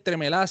casi entre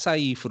melaza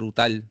y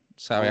frutal,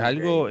 ¿sabes?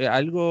 Ok.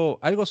 Algo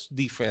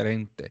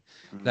diferente.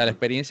 La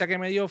experiencia que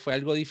me dio fue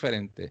algo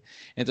diferente.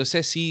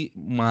 Entonces sí,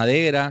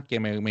 madera,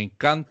 que me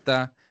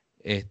encanta,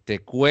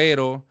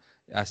 cuero,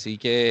 así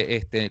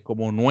que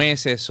como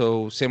nueces,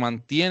 se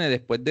mantiene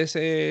después de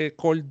ese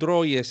cold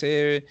draw y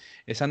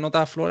esas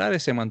notas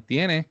florales, se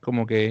mantiene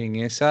como que en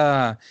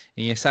esa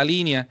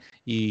línea,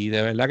 y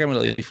de verdad que me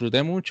lo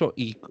disfruté mucho.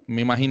 Y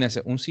me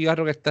imagínense, un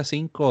cigarro que está a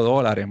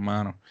 $5,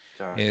 hermano.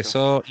 Chacho.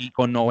 Eso, y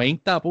con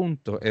 90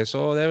 puntos,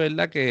 eso de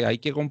verdad que hay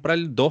que comprar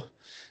dos.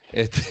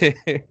 Eso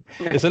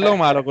es lo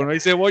malo, que uno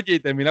dice boche y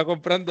termina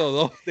comprando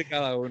dos de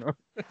cada uno.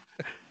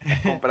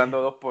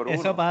 Comprando 2 por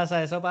Eso 1.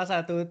 pasa, eso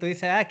pasa. Tú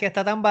dices, es que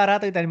está tan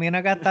barato y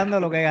terminas gastando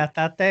lo que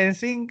gastaste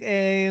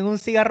en un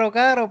cigarro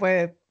caro,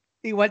 pues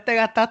igual te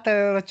gastaste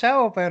de los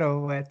chavos,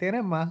 pero pues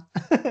tienes más.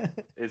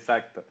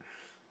 Exacto,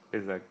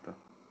 exacto.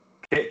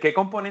 ¿Qué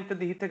componentes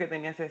dijiste que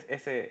tenía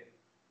ese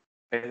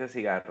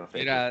cigarro, Sergio?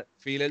 Mira,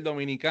 filler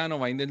dominicano,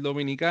 binder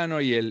dominicano,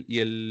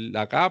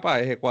 la capa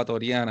es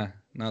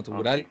ecuatoriana, Ok.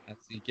 natural.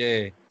 Así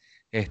que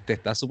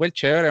está súper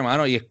chévere,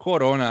 hermano. Y es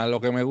Corona. Lo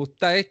que me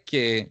gusta es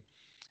que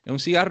es un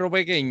cigarro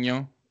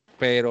pequeño,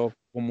 pero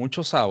con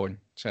mucho sabor.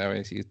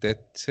 ¿Sabes? Si usted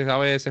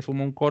se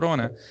fuma un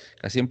Corona,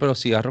 casi siempre los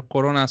cigarros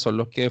Corona son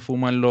los que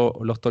fuman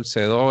los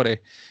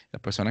torcedores,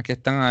 las personas que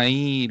están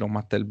ahí, los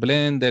Master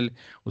Blender.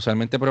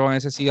 Usualmente prueban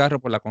ese cigarro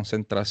por la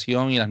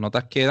concentración y las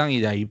notas que dan, y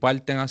de ahí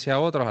parten hacia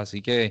otros.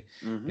 Así que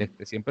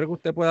Ujú. siempre que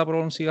usted pueda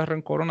probar un cigarro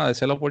en Corona,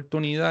 dése la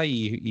oportunidad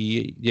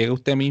y llegue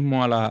usted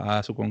mismo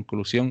a su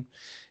conclusión.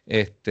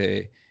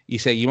 Y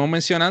seguimos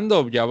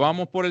mencionando, ya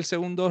vamos por el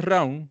segundo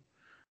round.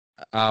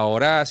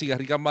 Ahora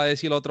Cigarrican va a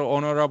decir otro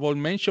honorable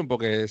mention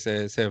porque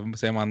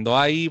se mandó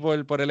ahí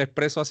por el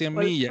expreso a 100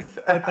 Por, millas.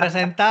 por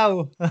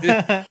presentado.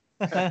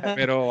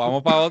 Pero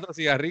vamos para otro,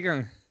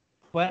 Cigarrican.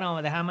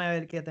 Bueno, déjame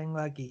ver qué tengo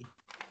aquí.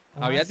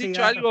 Un Habías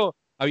dicho cigarro. algo,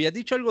 habías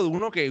dicho algo de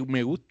uno que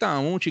me gusta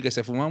mucho y que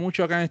se fuma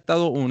mucho acá en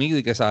Estados Unidos,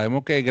 y que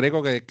sabemos que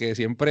Greco, que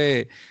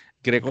siempre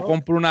Greco Oh,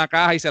 compra una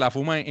caja y se la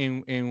fuma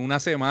en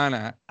una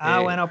semana.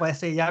 bueno, pues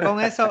sí, ya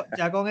con eso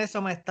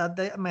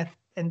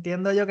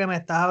entiendo yo que me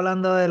estás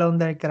hablando del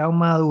Underground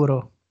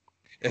Maduro.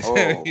 Ese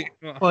Oh,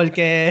 mismo.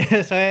 Porque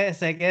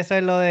sé que eso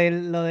es lo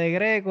de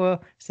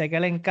Greco, sé que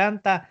le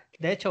encanta.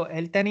 De hecho,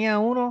 él tenía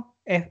uno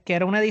que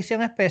era una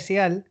edición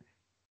especial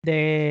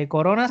de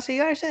Corona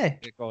Cigars,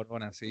 De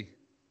Corona, sí.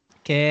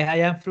 que es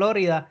allá en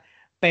Florida.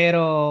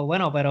 Pero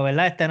bueno, pero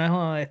verdad,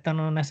 esto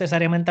no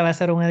necesariamente va a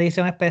ser una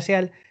edición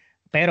especial,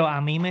 pero a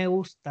mí me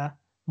gusta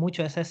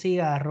mucho ese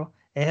cigarro.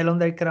 Es el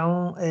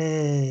Underground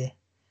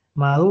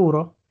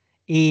Maduro.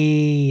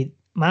 Y,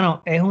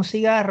 mano, es un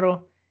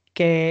cigarro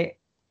que,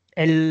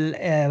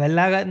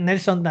 ¿verdad,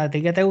 Nelson? A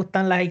ti que te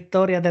gustan las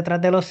historias detrás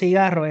de los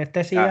cigarros, este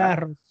ajá.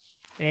 cigarro,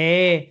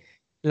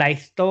 la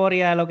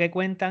historia, lo que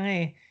cuentan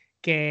es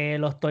que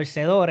los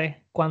torcedores,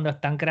 cuando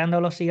están creando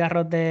los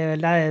cigarros de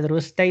verdad de Drew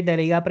Estate de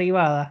liga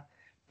privada,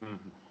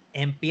 Ujú.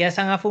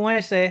 empiezan a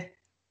fumarse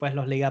pues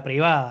los liga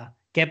privadas.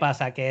 ¿Qué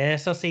pasa? Que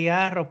esos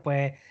cigarros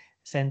pues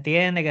se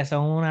entiende que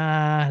son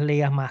unas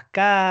ligas más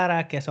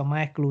caras, que son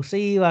más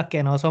exclusivas,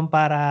 que no son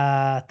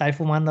para estar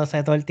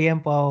fumándose todo el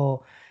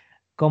tiempo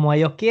como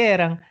ellos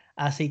quieran.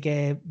 Así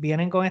que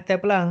vienen con este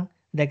plan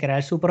de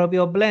crear su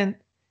propio blend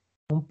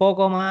un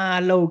poco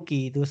más low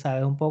key, tú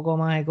sabes, un poco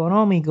más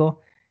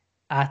económico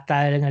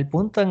hasta en el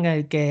punto en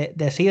el que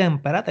deciden,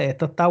 espérate,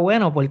 esto está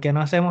bueno, ¿por qué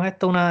no hacemos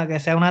esto que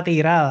sea una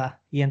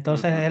tirada? Y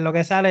entonces Ujú. es lo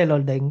que sale el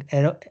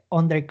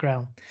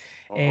Underground.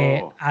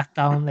 Oh,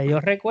 Hasta donde yo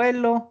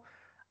recuerdo,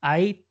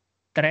 hay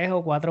 3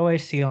 o 4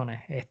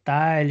 versiones.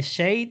 Está el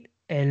Shade,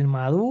 el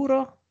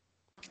Maduro,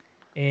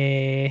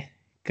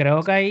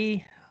 creo que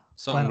hay,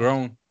 bueno,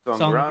 Sungrown. Don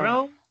Ground.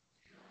 Sungrown,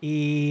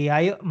 y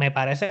me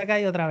parece que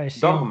hay otra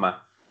versión.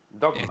 Dogma.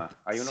 Dogma.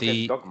 Hay uno que es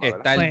Sí, Dogma, ¿verdad?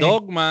 está el Pues,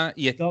 Dogma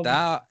y Dogma.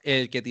 está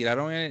el que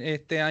tiraron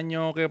este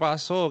año que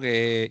pasó,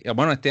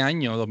 bueno, este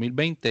año,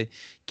 2020,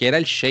 que era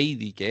el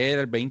Shady, que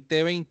era el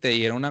 2020,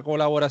 y era una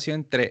colaboración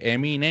entre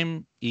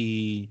Eminem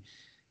y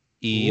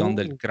Uh,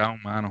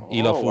 Underground, mano.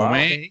 Y lo Oh, fumé, wow.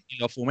 ok. y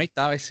lo fumé y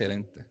estaba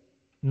excelente.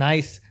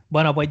 Nice.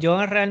 Bueno, pues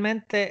yo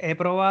realmente he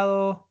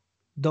probado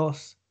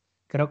dos.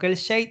 Creo que el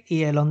Shade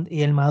y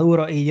el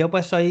Maduro. Y yo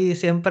pues soy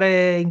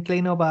siempre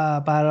inclino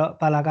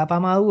para la capa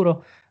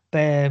Maduro.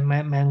 Pues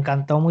me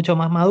encantó mucho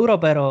más Maduro,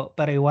 pero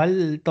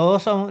igual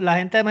todos son,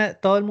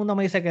 todo el mundo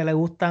me dice que le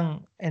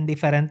gustan en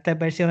diferentes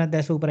versiones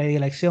de su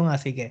predilección,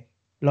 así que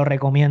lo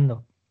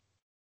recomiendo.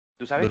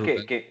 Tú sabes que,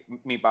 Brutal. que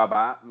mi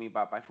papá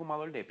es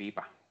fumador de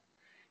pipa.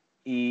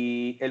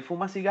 Y él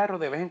fuma cigarros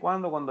de vez en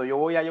cuando yo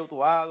voy a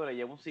Utuado, le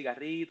llevo un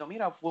cigarrito,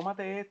 mira,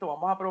 fúmate esto,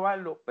 vamos a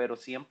probarlo, pero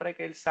siempre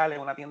que él sale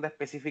a una tienda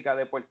específica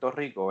de Puerto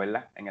Rico,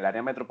 ¿verdad? En el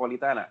área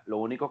metropolitana, lo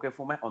único que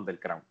fuma es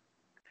Underground.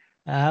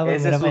 Ah, pues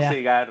Ese es mira su para allá.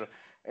 cigarro.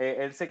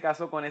 Él se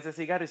casó con ese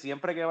cigarro y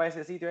siempre que va a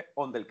ese sitio es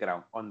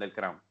Underground,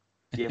 Underground.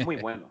 Y es muy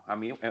bueno. A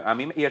mí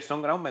y el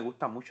Sunground me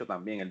gusta mucho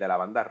también, el de la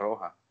banda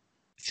roja.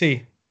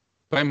 Sí.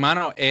 Pues,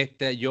 mano,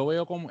 yo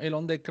veo como el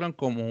Underground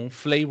como un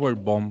flavor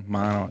bomb,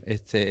 mano.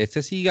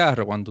 Este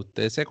cigarro, cuando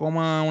usted se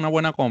coma una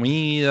buena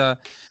comida,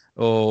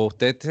 o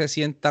usted se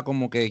sienta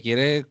como que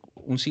quiere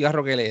un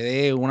cigarro que le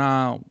dé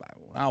una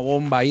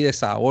bomba ahí de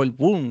sabor,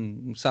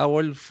 ¡boom! Un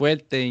sabor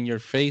fuerte, in your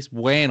face,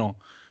 bueno,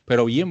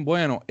 pero bien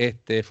bueno,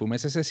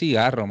 fúmese ese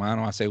cigarro,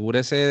 mano,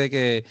 asegúrese de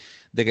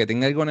que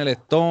tenga algo en el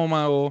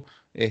estómago,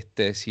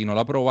 si no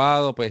lo ha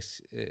probado,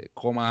 pues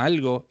coma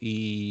algo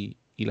y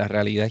la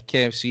realidad es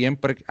que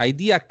siempre, hay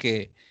días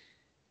que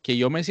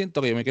yo me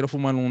siento que yo me quiero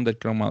fumar un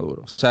underground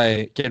maduro. O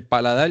sea, que el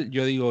paladar,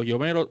 yo digo,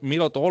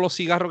 miro todos los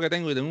cigarros que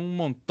tengo y tengo un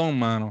montón,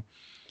 mano.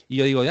 Y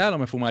yo digo, ya,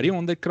 me fumaría un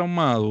underground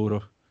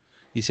maduro.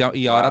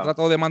 Y ahora Wow.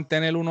 trato de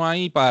mantener uno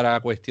ahí para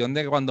cuestión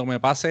de que cuando me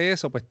pase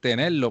eso, pues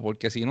tenerlo,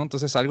 porque si no,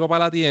 entonces salgo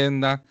para la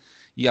tienda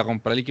y a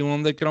comprarle un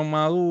underground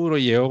maduro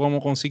y llego como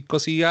con 5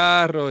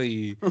 cigarros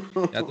y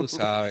ya tú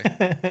sabes.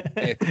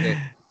 Este,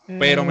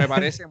 pero me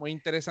parece muy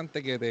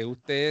interesante que te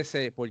guste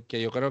ese,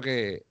 porque yo creo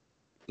que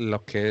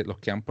los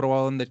que han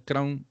probado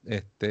Underground,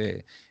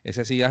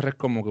 ese cigarro es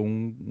como que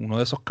uno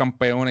de esos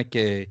campeones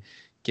que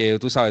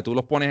tú sabes, tú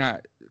los pones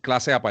a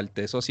clase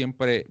aparte, eso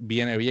siempre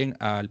viene bien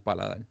al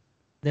paladar.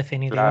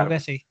 Definitivo Claro, que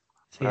sí.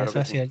 Sí, claro eso que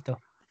es sí. cierto.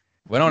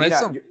 Bueno, Mira,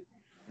 Nelson,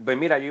 pues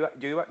mira,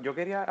 yo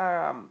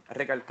quería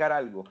recalcar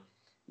algo,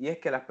 y es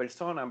que las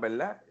personas,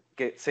 ¿verdad?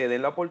 Que se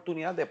den la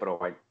oportunidad de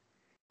probar,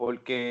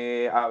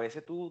 porque a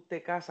veces tú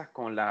te casas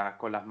con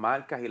las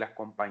marcas y las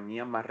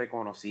compañías más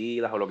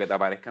reconocidas o lo que te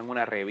aparezca en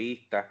una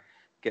revista,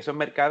 que eso es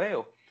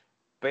mercadeo,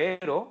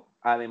 pero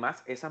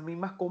además esas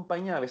mismas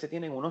compañías a veces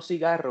tienen unos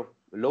cigarros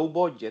low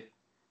budget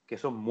que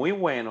son muy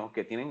buenos,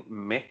 que tienen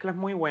mezclas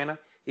muy buenas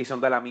y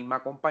son de la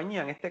misma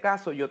compañía. En este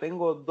caso yo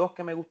tengo dos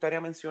que me gustaría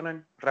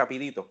mencionar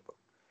rapidito.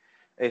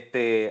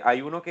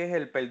 Hay uno que es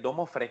el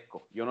Perdomo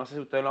Fresco. Yo no sé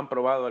si ustedes lo han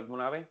probado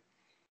alguna vez.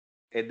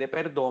 Es de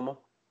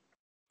Perdomo.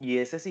 Y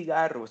ese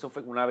cigarro, eso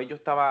fue una vez yo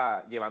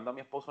estaba llevando a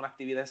mi esposo a una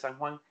actividad en San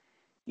Juan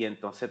y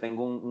entonces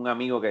tengo un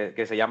amigo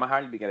que se llama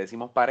Harvey, que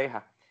decimos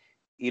pareja,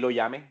 y lo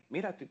llamé,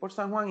 mira, estoy por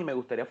San Juan y me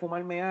gustaría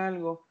fumarme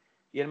algo.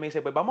 Y él me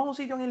dice, pues vamos a un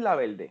sitio en Isla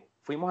Verde.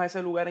 Fuimos a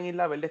ese lugar en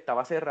Isla Verde,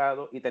 estaba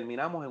cerrado y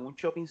terminamos en un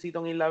shoppingcito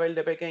en Isla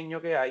Verde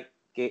pequeño que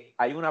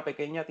hay una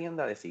pequeña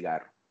tienda de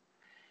cigarros.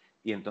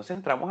 Y entonces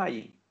entramos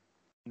allí.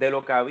 De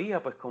lo que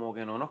había, pues como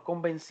que no nos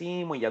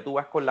convencimos y ya tú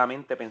vas con la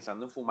mente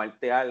pensando en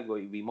fumarte algo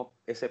y vimos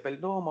ese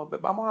Perdomo,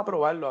 pues vamos a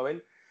probarlo, a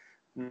ver,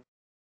 no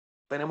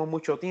tenemos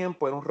mucho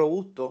tiempo, era un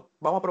robusto,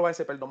 vamos a probar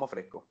ese Perdomo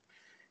Fresco.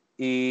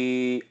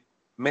 Y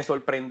me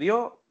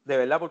sorprendió, de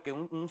verdad, porque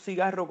un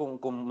cigarro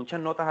con muchas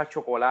notas a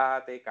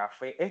chocolate,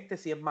 café,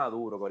 sí es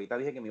maduro, que ahorita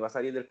dije que me iba a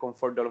salir del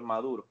confort de los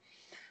maduros.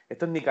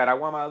 Esto es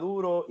Nicaragua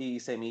maduro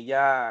y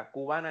semilla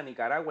cubana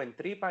Nicaragua en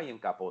tripa y en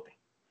capote.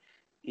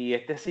 Y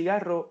este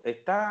cigarro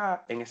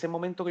está, en ese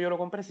momento que yo lo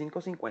compré,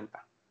 5.50. Un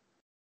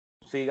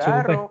Súper.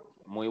 cigarro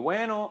muy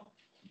bueno,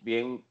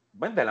 bien,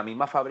 bueno, de la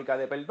misma fábrica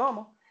de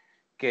Perdomo,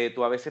 que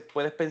tú a veces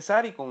puedes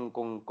pensar y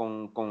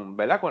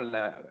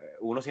 ¿verdad?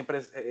 Uno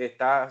siempre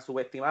está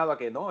subestimado a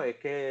que no, es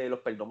que los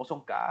Perdomos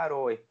son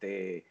caros,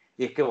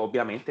 y es que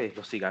obviamente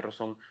los cigarros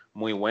son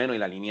muy buenos y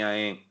la línea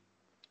es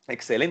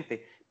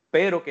excelente,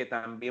 pero que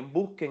también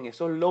busquen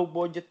esos low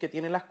budget que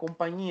tienen las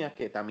compañías,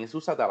 que también se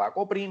usa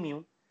tabaco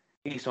premium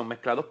y son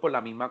mezclados por la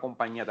misma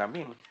compañía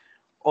también.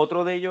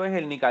 Otro de ellos es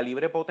el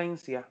Nicalibre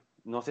Potencia,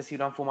 no sé si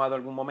lo han fumado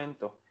en algún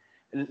momento.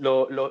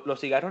 Los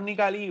cigarros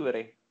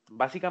Nicalibre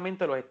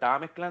básicamente los estaba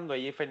mezclando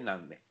ella y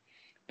Fernández,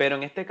 pero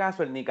en este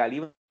caso el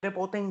Nicalibre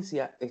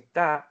Potencia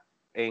está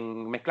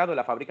mezclado en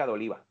la fábrica de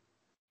Oliva,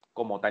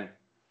 como tal,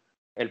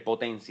 el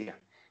Potencia.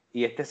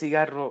 Y este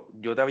cigarro,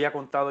 yo te había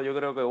contado, yo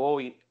creo que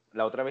hoy,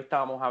 la otra vez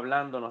estábamos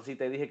hablando, no sé si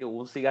te dije que hubo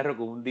un cigarro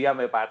que un día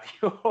me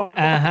pateó, que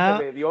Ajá,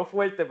 me dio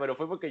fuerte, pero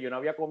fue porque yo no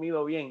había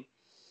comido bien.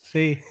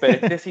 sí. Pero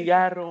este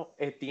cigarro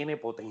tiene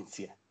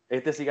potencia.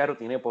 Este cigarro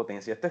tiene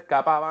potencia. Esto es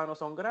capa Habano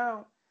Son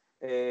Ground,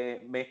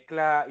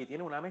 mezcla, y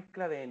tiene una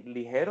mezcla de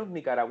ligeros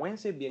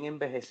nicaragüenses bien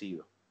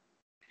envejecidos.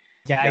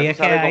 Ya Ya tú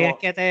sabes ahí es cómo.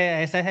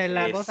 que esa es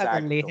la cosa con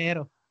Exacto,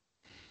 ligero.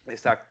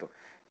 exacto.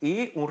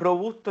 Y un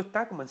robusto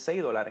está como en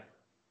 $6.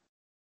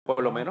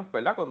 Por lo Wow. menos,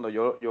 ¿verdad? Cuando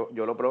yo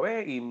lo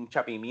probé, y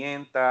mucha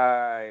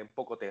pimienta, un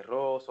poco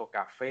terroso,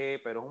 café,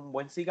 pero es un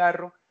buen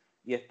cigarro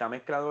y está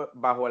mezclado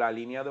bajo la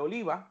línea de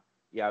oliva.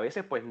 Y a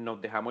veces, pues,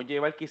 nos dejamos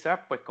llevar quizás,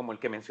 pues, como el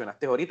que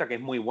mencionaste ahorita, que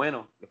es muy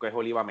bueno, lo que es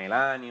oliva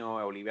melanio,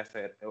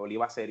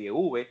 oliva serie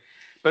V,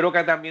 pero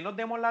que también nos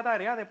demos la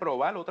tarea de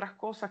probar otras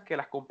cosas que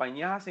las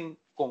compañías hacen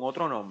con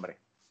otro nombre.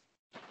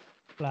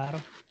 Claro,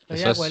 estoy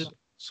de eso es acuerdo.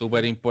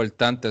 súper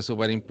importante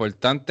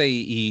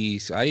y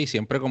ahí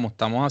siempre como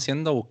estamos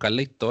haciendo, buscar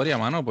la historia,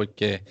 mano,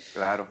 porque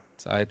Claro,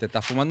 ¿sabes? Te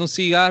estás fumando un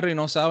cigarro y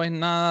no sabes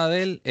nada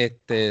de él.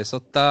 Eso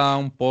está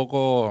un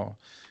poco,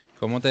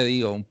 ¿cómo te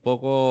digo? Un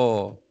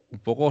poco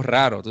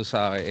raro, tú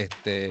sabes.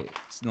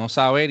 No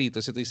saber y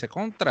entonces tú dices,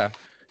 contra,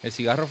 el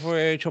cigarro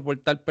fue hecho por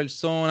tal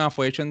persona,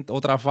 fue hecho en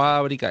otra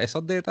fábrica.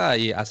 Esos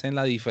detalles hacen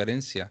la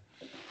diferencia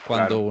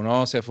cuando claro.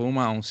 uno se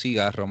fuma un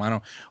cigarro,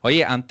 mano.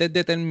 Oye, antes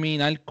de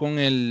terminar con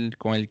el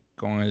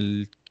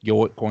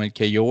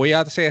que yo voy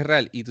a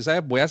cerrar, y tú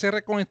sabes, voy a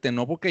cerrar con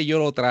no porque yo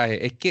lo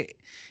traje, es que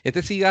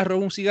este cigarro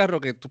es un cigarro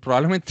que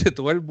probablemente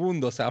todo el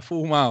mundo se ha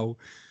fumado,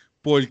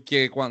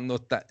 porque cuando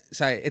está, o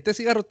sea, este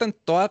cigarro está en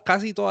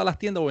casi todas las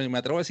tiendas, bueno, me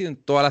atrevo a decir en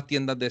todas las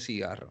tiendas de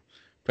cigarros.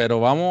 Pero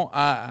vamos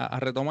a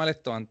retomar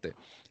esto antes.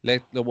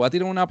 Les voy a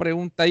tirar una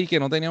pregunta ahí que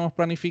no teníamos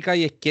planificada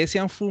y es ¿qué se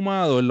han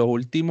fumado en los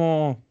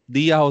últimos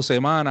días o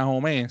semanas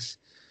o meses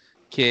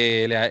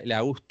que le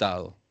ha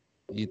gustado?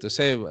 Y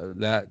entonces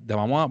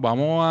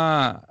vamos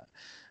a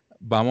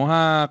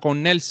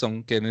con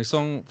Nelson, que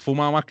Nelson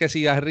fuma más que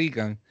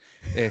cigarrican.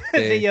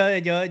 Sí, yo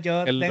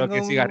En lo que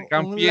tengo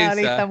cigarrican una lista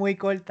piensa. muy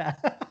corta.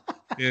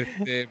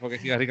 Porque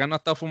cigarrican no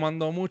está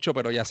fumando mucho,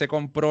 pero ya se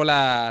compró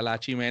la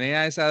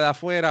chimenea esa de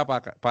afuera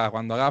para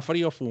cuando haga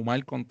frío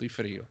fumar con tu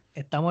frío.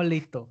 Estamos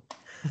listos.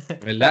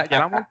 ¿Verdad? Ya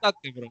la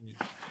montaste, bro.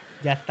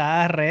 Ya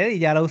está ready,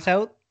 ya lo he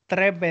usado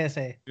 3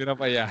 veces. Mira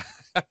para allá.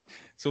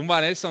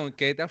 Zumba Nelson,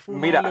 ¿qué te has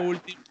fumado en lo Mira,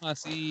 último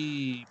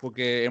así?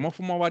 Porque hemos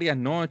fumado varias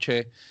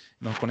noches,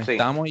 nos sí.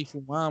 conectamos y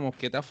fumamos.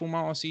 ¿Qué te has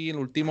fumado así en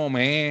el último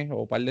mes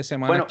o par de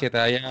semanas Bueno, que te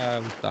haya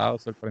gustado,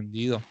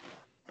 sorprendido?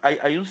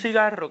 hay un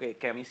cigarro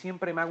que a mí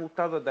siempre me ha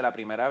gustado desde la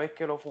primera vez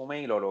que lo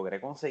fumé y lo logré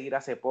conseguir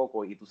hace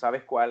poco, y tú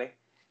sabes cuál es,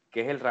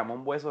 que es el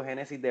Ramón Bueso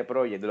Genesis de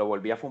Project. Lo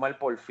volví a fumar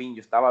por fin,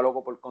 yo estaba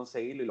loco por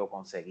conseguirlo y lo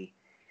conseguí.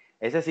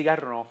 Ese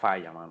cigarro no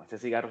falla, mano. Ese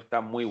cigarro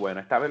está muy bueno.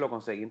 Esta vez lo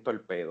conseguí en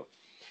Torpedo.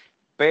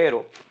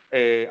 Pero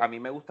a mí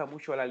me gusta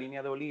mucho la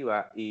línea de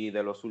oliva, y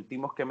de los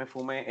últimos que me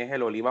fumé es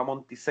el Oliva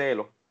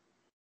Monticello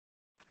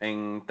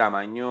en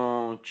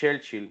tamaño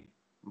Churchill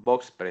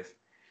Box Press.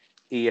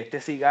 Y este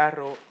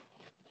cigarro,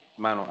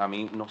 mano, a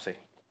mí no sé,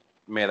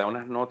 me da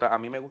unas notas. A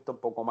mí me gusta un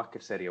poco más que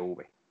el Serie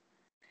V.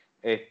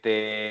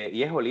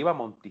 Y es Oliva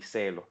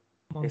Monticello.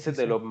 Ese es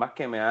de los más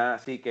que me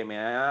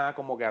ha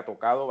como que ha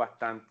tocado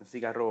bastante. Un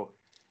cigarro,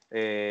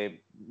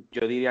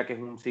 yo diría que es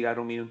un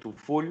cigarro medium to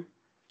full.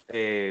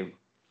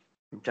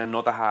 Muchas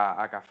notas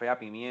a café, a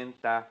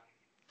pimienta.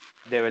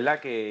 De verdad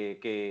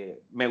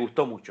que me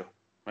gustó mucho.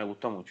 Me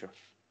gustó mucho.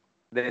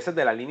 De ese es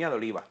de la línea de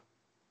oliva.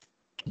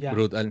 Ya.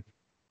 Brutal.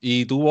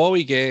 Y tú,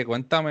 Bobby, que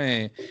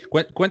cuéntame,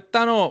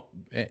 cuéntanos,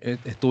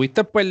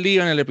 estuviste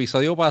perdido en el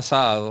episodio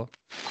pasado.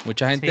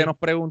 Mucha gente Sí. nos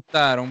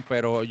preguntaron,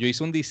 pero yo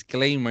hice un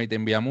disclaimer y te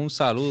enviamos un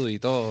saludo y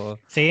todo.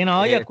 Sí,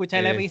 no, yo escuché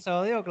el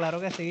episodio,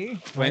 claro que sí.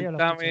 No, yo lo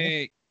escuché.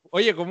 Cuéntame,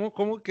 oye,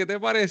 qué te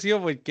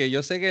pareció? Porque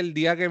yo sé que el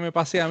día que me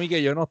pase a mí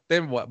que yo no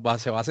esté,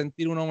 se va a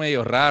sentir uno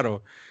medio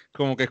raro.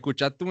 Como que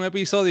escuchaste un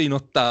episodio y no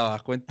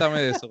estabas. Cuéntame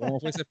de eso, ¿cómo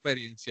fue esa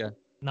experiencia?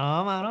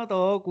 No, mano,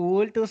 todo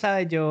cool, tú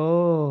sabes,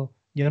 yo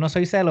no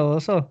soy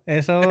celoso.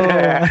 Eso,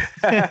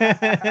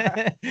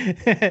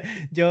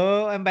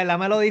 yo en verdad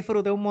me lo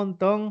disfruté un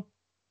montón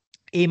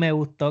y me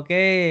gustó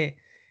que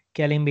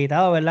el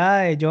invitado,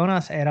 ¿verdad?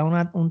 Jonas era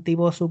un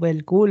tipo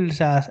súper cool, o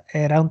sea,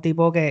 era un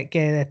tipo que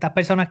de estas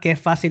personas que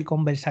es fácil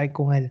conversar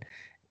con él,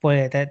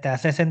 pues te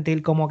hace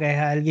sentir como que es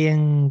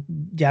alguien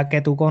ya que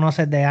tú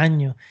conoces de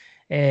años.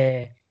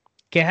 Eh,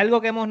 que es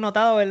algo que hemos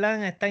notado, ¿verdad?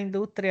 En esta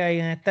industria y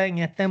en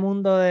este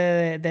mundo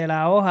de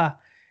la hoja,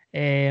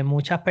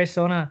 muchas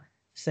personas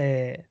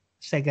se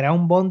crea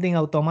un bonding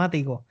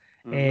automático.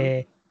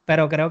 Uh-huh.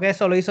 Pero creo que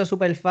eso lo hizo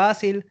súper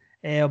fácil.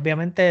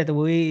 Obviamente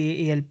tú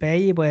y el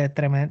Peggy, pues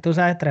tremendo, tú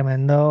sabes,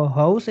 tremendo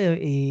host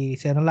y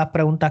hicieron las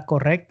preguntas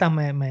correctas.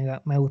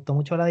 Me gustó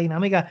mucho la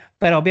dinámica,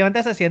 pero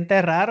obviamente se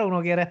siente raro,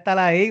 uno quiere estar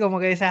ahí, como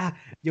que dice, "Ah,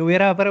 yo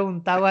hubiera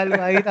preguntado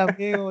algo ahí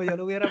también, o yo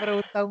le hubiera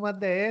preguntado más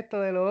de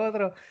esto, de lo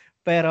otro",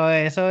 pero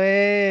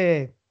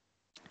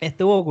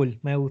estuvo cool,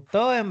 me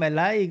gustó en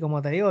verdad y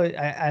como te digo,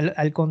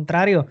 al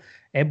contrario,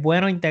 es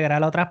bueno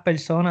integrar a otras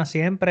personas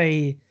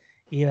siempre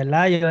y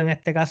verdad, yo en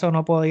este caso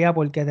no podía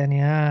porque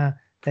tenía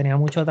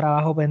mucho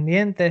trabajo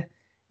pendiente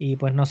y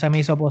pues no se me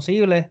hizo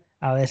posible.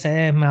 A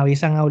veces me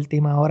avisan a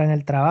última hora en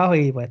el trabajo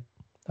y pues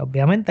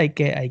obviamente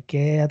hay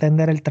que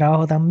atender el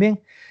trabajo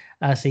también.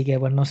 Así que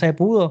pues no se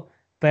pudo,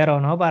 pero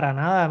no, para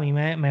nada. A mí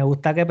me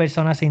gusta que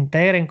personas se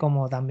integren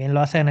como también lo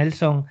hace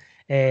Nelson,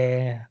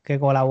 que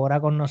colabora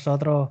con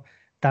nosotros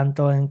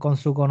tanto con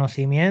su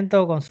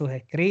conocimiento, con sus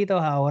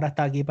escritos, ahora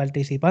está aquí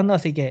participando,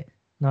 así que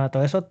no,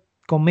 todo eso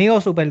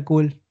conmigo súper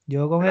cool.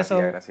 Yo con Gracias,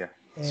 eso gracias.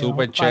 vamos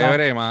Súper para adelante.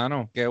 chévere,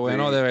 mano. Qué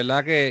bueno, Sí. de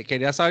verdad que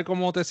quería saber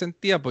cómo te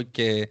sentías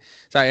porque,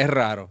 o sea, es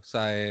raro, o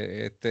sea,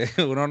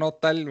 uno no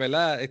está,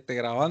 ¿verdad?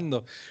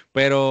 Grabando,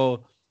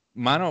 pero,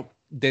 mano,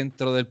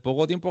 dentro del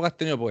poco tiempo que has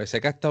tenido, porque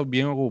sé que has estado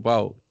bien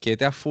ocupado, ¿qué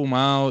te has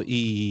fumado?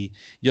 Y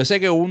yo sé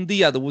que un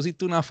día tú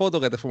pusiste una foto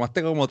que te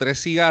fumaste como 3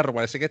 cigarros,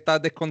 parece que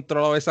estabas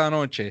descontrolado esa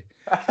noche.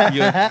 Y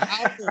yo,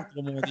 diablo,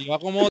 como te iba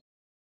como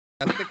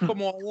antes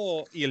como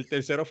 2 y el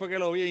tercero fue que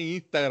lo vi en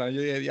Instagram.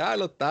 Yo dije,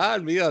 diablo, está,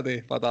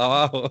 olvídate, para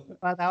abajo.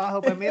 Para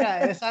abajo, pues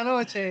mira, esa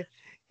noche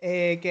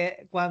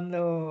que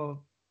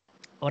cuando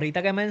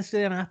ahorita que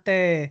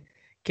mencionaste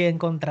que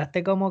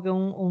encontraste como que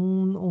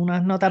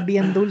unas notas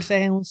bien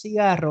dulces en un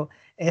cigarro,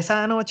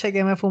 esa noche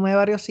que me fumé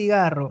varios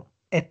cigarros,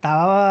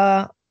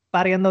 estaba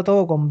pariendo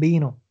todo con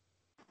vino.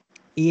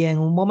 Y en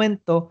un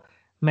momento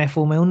me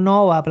fumé un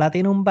Nova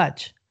Platinum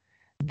Batch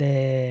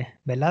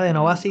 ¿verdad? De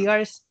Nova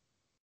Cigars.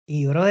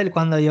 Y brother,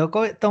 cuando yo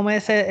tomé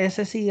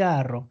ese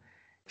cigarro,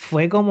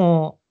 fue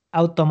como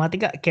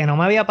automática, que no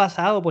me había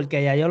pasado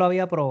porque ya yo lo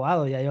había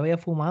probado, ya yo había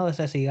fumado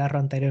ese cigarro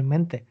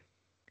anteriormente,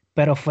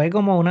 pero fue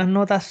como unas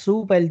notas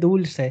súper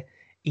dulces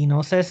y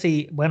no sé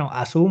si, bueno,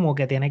 asumo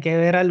que tiene que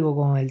ver algo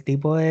con el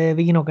tipo de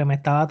vino que me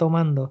estaba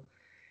tomando,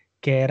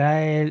 que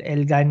era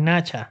el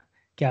Garnacha,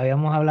 que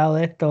habíamos hablado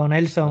de esto,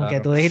 Nelson, que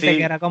Claro. tú dijiste que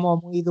Sí, era como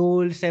muy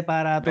dulce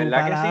para tu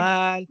 ¿verdad que sí?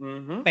 paladar,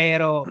 Ujú.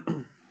 pero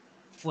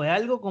fue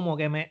algo como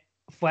que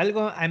fue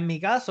algo, en mi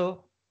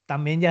caso,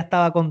 también ya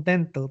estaba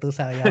contento, tú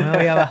sabes, ya me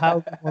había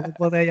bajado como 2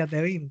 botellas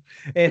de vino,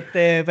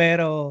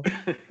 pero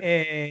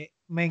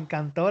me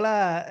encantó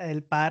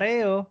el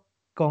pareo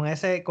con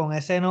ese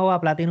Nova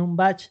Platinum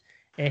Batch,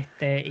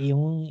 y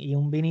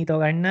un vinito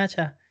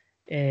Garnacha,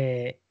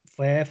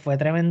 fue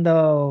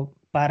tremendo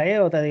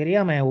pareo, te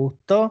diría, me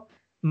gustó,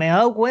 me he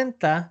dado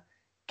cuenta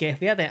que,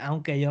 fíjate,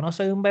 aunque yo no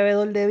soy un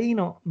bebedor de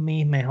vino,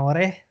 mis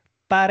mejores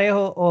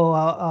pareos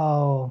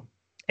o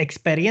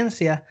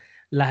experiencias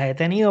las he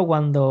tenido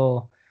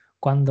cuando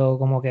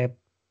como que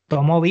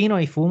tomo vino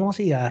y fumo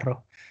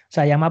cigarro. O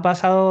sea, ya me ha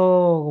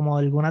pasado como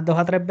algunas 2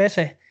 o 3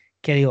 veces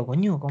que digo,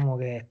 coño, como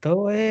que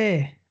esto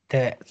es,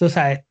 tú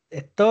sabes,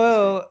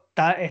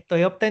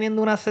 estoy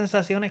obteniendo unas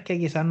sensaciones que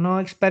quizás no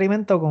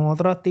experimento con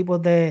otros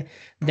tipos de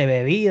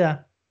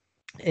bebidas.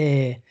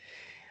 Eh,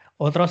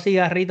 Otro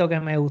cigarrito que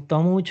me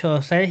gustó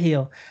mucho,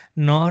 Sergio,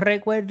 no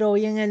recuerdo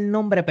bien el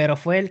nombre, pero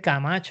fue el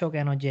Camacho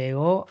que nos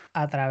llegó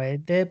a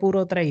través de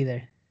Puro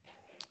Trader.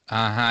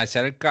 Ajá, ese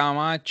era el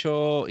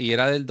Camacho y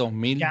era del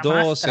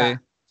 2012.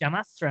 Yamastra,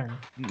 Yamastran.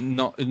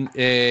 No,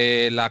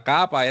 la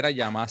capa era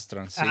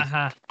Yamastran, sí.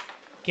 Ajá.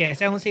 Que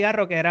ese es un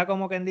cigarro que era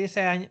como quien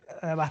dice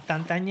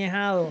bastante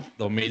añejado.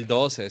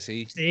 2012,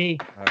 sí.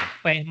 Sí. Claro.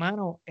 Pues,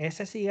 mano,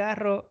 ese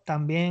cigarro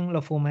también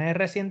lo fumé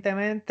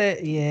recientemente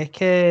y es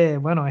que,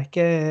 bueno, es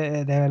que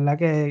de verdad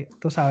que,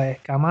 tú sabes,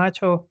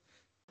 Camacho,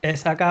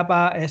 esa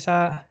capa,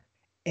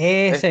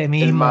 ese El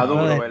mismo,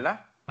 maduro, brother,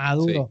 ¿verdad? Sí.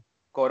 maduro.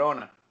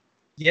 Corona.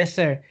 Yes,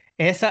 sir.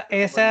 Yo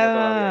tengo el mío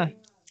todavía aquí.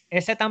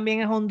 Ese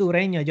también es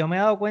hondureño. Yo me he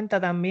dado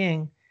cuenta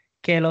también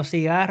que los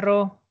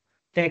cigarros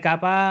de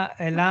capa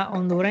la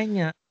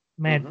hondureña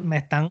Ujú.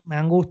 me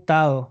han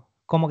gustado.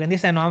 Como quien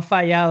dice, no han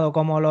fallado,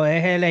 como lo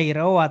es el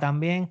Eiroa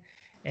también.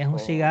 Es un Oh,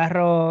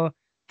 cigarro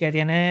que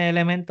tiene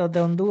elementos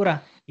de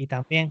Honduras y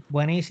también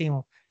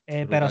buenísimo.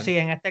 Pero Brutal. sí,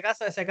 en este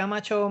caso, ese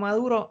Camacho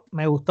Maduro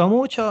me gustó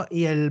mucho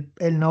y el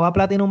Nova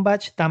Platinum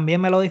Batch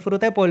también me lo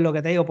disfruté por lo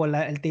que te digo, por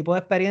el tipo de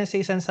experiencia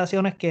y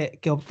sensaciones que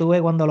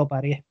obtuve cuando lo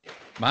paré.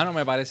 Mano,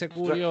 me parece yo-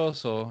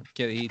 curioso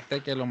que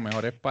dijiste que los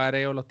mejores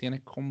pareos los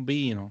tienes con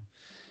vino,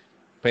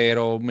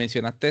 pero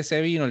mencionaste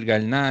ese vino, el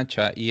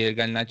Garnacha, y el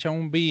Garnacha es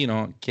un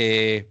vino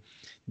que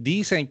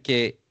dicen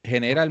que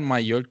genera el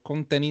mayor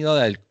contenido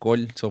de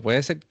alcohol. Eso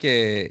puede ser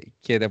que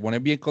te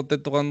pones bien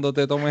contento cuando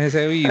te tomes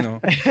ese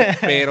vino,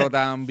 pero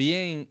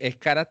también es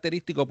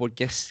característico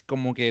porque es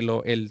como que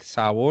el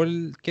sabor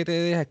que te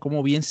deja es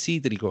como bien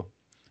cítrico.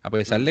 A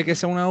pesar de que Ujú.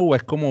 sea una uva,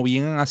 es como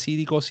bien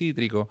acídico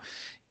cítrico.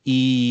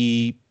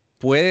 Y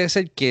puede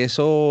ser que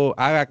eso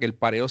haga que el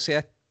pareo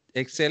sea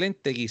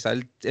excelente. Quizá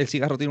el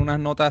cigarro tiene unas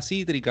notas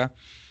cítricas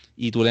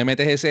y tú le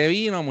metes ese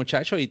vino,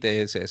 muchacho, y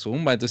se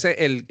zumba. Entonces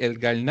el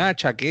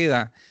garnacha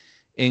queda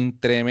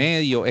entre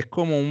medio. Es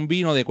como un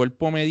vino de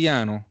cuerpo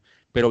mediano,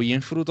 pero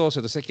bien frutoso.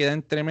 Entonces queda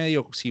entre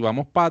medio. Si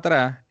vamos para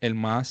atrás, el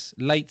más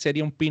light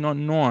sería un Pinot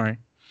Noir.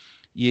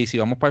 Y si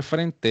vamos para el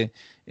frente,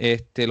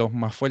 los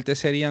más fuertes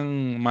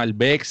serían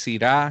Malbec,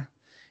 Syrah.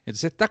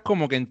 Entonces estás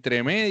como que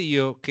entre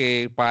medio,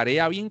 que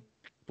parea bien,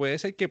 puede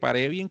ser que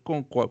paree bien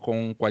con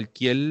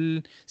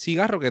cualquier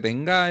cigarro que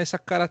tenga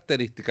esas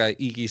características.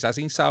 Y quizás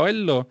sin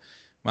saberlo,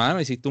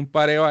 mano, hiciste un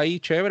pareo ahí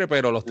chévere,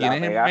 pero los La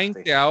tienes en pegaste.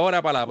 mente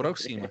ahora para la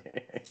próxima.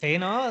 Sí,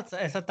 no,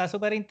 eso está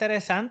súper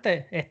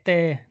interesante.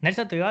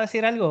 Nelson, ¿te iba a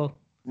decir algo?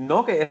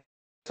 No, que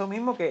eso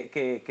mismo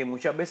que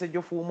muchas veces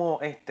yo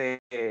fumo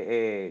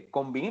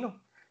con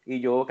vino y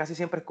yo casi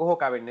siempre escojo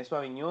Cabernet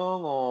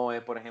Sauvignon o,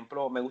 por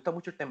ejemplo, me gusta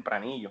mucho el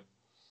Tempranillo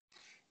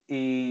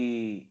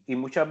y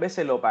muchas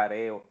veces lo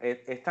pareo.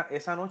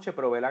 Esa noche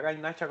probé la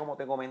garnacha como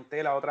te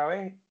comenté la otra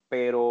vez,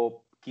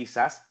 pero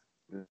quizás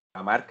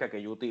la marca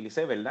que yo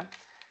utilicé, ¿verdad?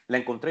 La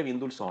encontré bien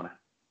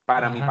dulzona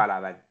para mi Ajá.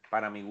 paladar,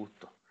 para mi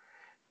gusto.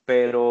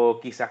 Pero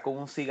quizás con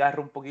un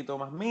cigarro un poquito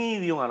más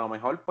medium, a lo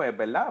mejor, pues,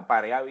 ¿verdad?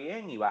 Parea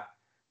bien y va.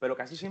 Pero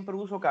casi Sí. siempre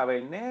uso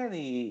Cabernet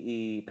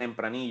y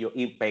Tempranillo.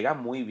 Y pega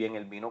muy bien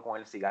el vino con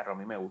el cigarro. A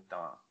mí me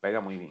gusta, pega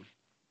muy bien.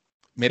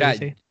 Mira, Sí,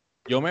 sí.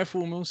 yo me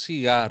fumé un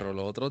cigarro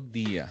los otros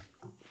días.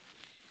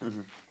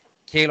 Ujú.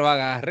 Que lo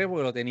agarré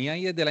porque lo tenía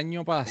ahí desde el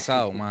año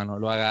pasado, mano.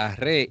 Lo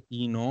agarré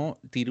y no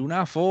tiré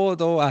una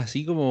foto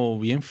así como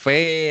bien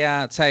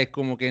fea, ¿sabes?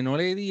 Como que no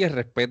le di el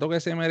respeto que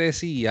se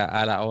merecía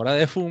a la hora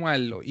de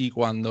fumarlo. Y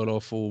cuando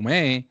lo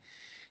fumé,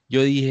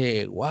 yo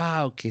dije,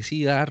 wow, qué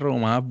cigarro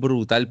más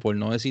brutal, por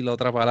no decir la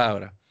otra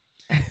palabra.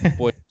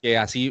 Porque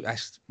así,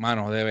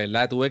 mano, de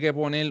verdad, tuve que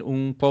poner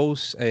un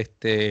post,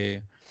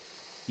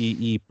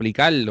 y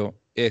explicarlo.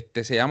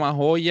 Se llama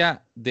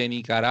Joya de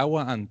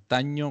Nicaragua,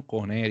 Antaño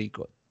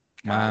Conérico.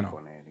 Ay, Mano,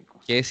 conérico.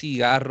 qué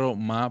cigarro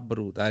más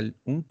brutal.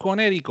 Un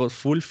Connecticut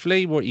full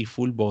flavor y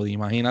full body,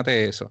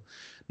 imagínate eso.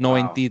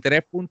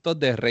 93 puntos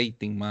de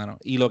rating, mano.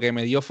 Y lo que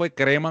me dio fue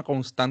crema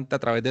constante a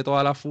través de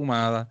toda la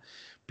fumada,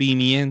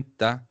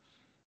 pimienta.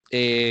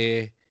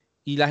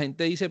 Y la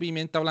gente dice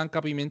pimienta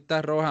blanca,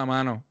 pimienta roja,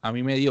 mano. A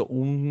mí me dio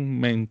un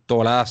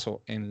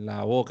mentolazo en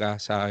la boca,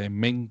 ¿sabes?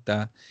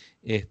 Menta,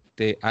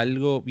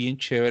 algo bien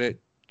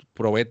chévere.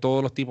 Probé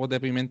todos los tipos de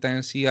pimienta en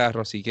el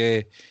cigarro, así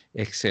que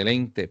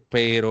excelente.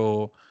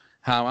 Pero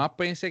jamás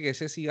pensé que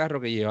ese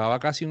cigarro que llevaba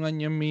casi un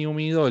año en mi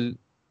humidor,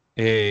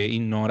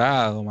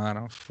 ignorado,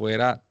 mano,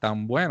 fuera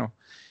tan bueno.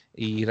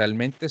 Y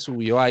realmente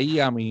subió ahí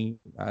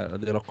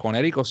de los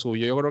conéricos,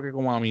 subió yo creo que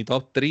como a mi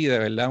top 3, de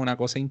verdad, una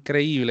cosa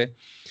increíble.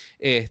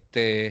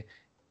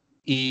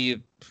 Y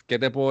 ¿qué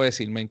te puedo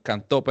decir? Me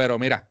encantó, pero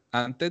mira,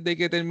 antes de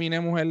que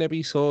terminemos el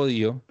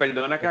episodio.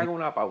 Perdona que haga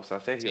una pausa,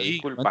 Sergio, Sí,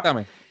 disculpa.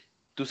 cuéntame.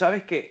 Tú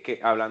sabes que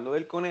hablando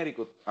del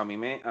Connecticut, a mí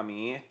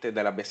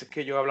de las veces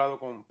que yo he hablado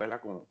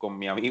con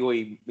mi amigo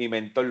y mi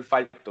mentor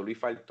Luis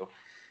Falto,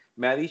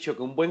 me ha dicho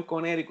que un buen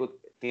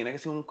Connecticut tiene que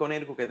ser un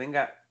Connecticut que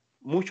tenga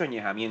mucho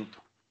añejamiento.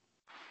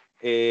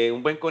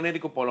 Un buen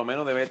Connecticut por lo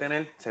menos debe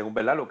tener, según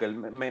verdad lo que él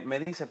me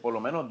dice, por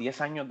lo menos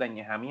 10 años de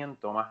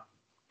añejamiento más.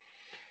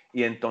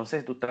 Y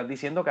entonces tú estás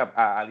diciendo que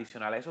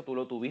adicional a eso tú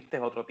lo tuviste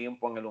otro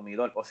tiempo en el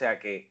humidor. O sea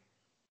que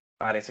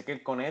parece que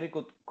el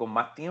Connecticut con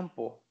más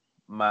tiempo,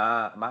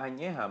 más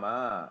añeja,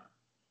 más...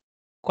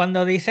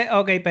 Cuando dices,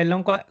 ok,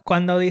 perdón,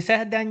 cuando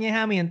dices de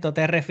añejamiento,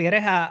 ¿te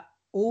refieres a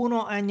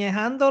uno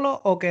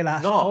añejándolo o que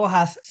las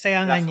hojas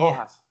sean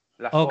añejas?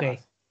 Las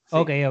hojas. Sí.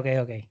 Ok.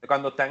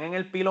 Cuando están en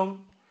el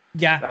pilón,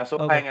 ya, las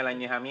hojas en el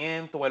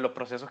añejamiento o en los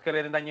procesos que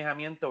le den de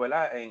añejamiento,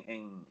 ¿verdad?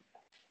 En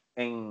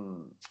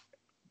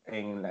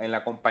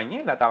la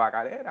compañía, en la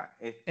tabacalera.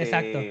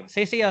 Exacto.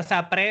 Sí, o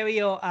sea,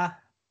 previo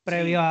a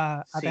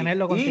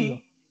tenerlo contigo.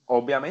 Y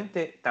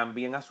obviamente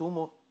también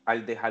asumo,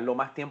 al dejarlo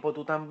más tiempo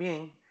tú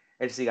también,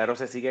 el cigarro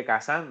se sigue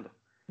cazando.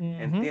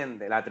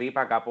 ¿Entiendes? La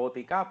tripa, capote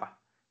y capa.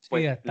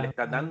 Pues le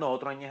estás dando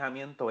otro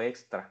añejamiento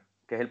extra,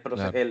 que es el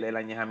proceso, claro. el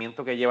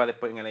añejamiento que lleva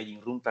después en el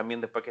aging room también,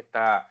 después que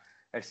está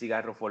el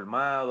cigarro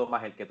formado,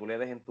 más el que tú le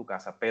des en tu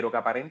casa. Pero que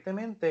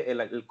aparentemente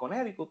el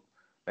Connecticut,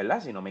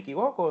 ¿verdad? Si no me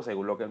equivoco,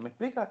 según lo que él me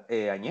explica,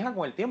 añeja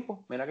con el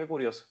tiempo. Mira qué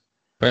curioso.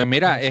 Pues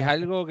mira, es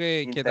algo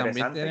que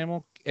también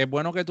tenemos, es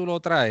bueno que tú lo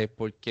traes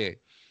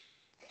porque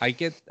hay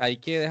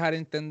que dejar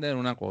entender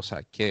una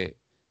cosa, que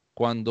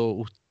cuando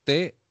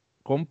usted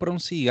compra un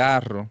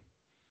cigarro,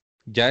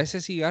 ya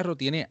ese cigarro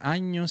tiene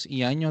años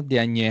y años de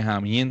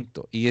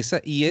añejamiento y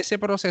ese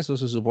proceso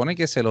se supone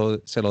que se lo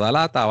da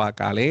la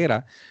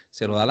tabacalera,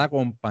 se lo da la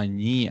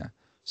compañía.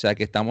 O sea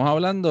que estamos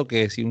hablando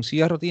que si un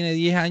cigarro tiene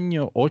 10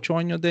 años, 8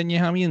 años de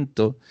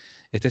añejamiento,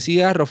 este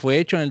cigarro fue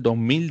hecho en el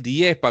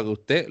 2010 para que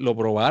usted lo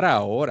probara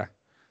ahora.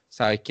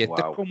 Sabes que esto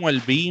es como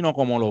el vino,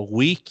 como los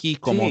whiskies,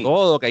 como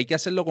todo, que hay que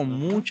hacerlo con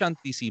mucha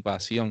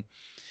anticipación.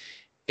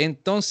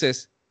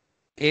 Entonces,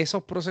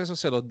 esos procesos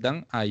se los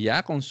dan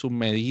allá con sus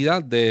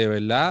medidas de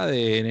verdad,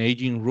 de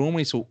aging room,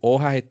 y sus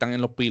hojas están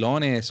en los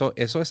pilones.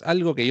 Eso es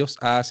algo que ellos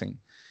hacen.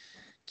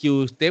 Que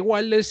usted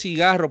guarde el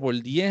cigarro por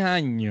 10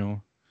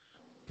 años,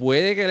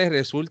 puede que les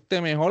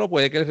resulte mejor o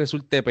puede que les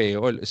resulte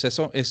peor.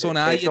 Eso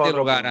nadie te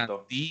lo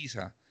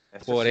garantiza.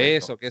 Por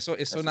eso, que eso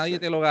nadie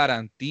te lo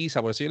garantiza.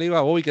 Por eso yo le digo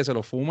a Bobby que se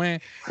lo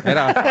fume.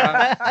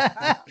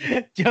 Mira,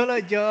 yo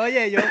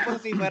por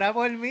si fuera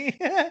por mí,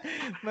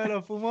 me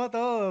lo fumo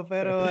todo,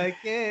 pero es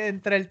que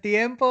entre el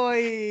tiempo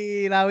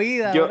y la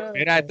vida.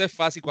 Mira, esto es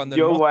fácil. Cuando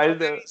el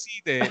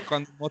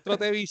monstruo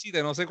te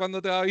visite, no sé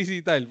cuándo te va a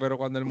visitar, pero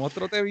cuando el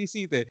monstruo te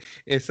visite,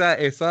 esos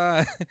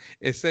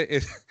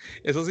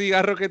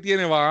cigarros que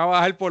tiene van a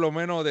bajar por lo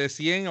menos de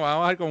 100, van a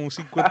bajar como un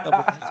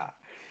 50%.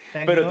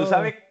 Pero tú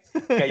sabes que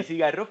hay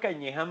cigarros que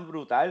añejan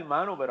brutal,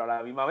 hermano, pero a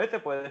la misma vez te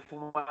puedes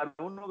fumar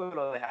uno que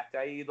lo dejaste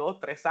ahí 2,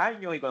 3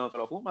 años y cuando te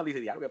lo fumas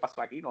dices, diablo, ¿qué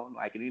pasó aquí? No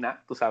hay ni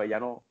nada, tú sabes,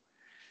 ya no.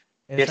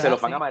 Y el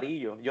celofán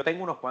amarillo. Yo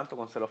tengo unos cuantos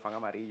con celofán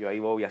amarillo ahí,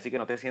 Bobby, así que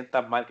no te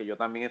sientas mal, que yo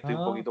también estoy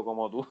un poquito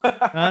como tú.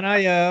 No,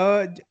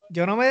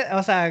 yo no me,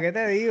 o sea, ¿qué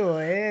te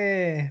digo?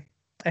 Es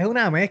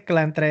una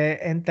mezcla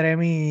entre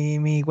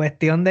mi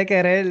cuestión de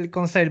querer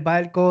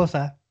conservar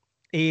cosas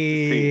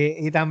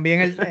y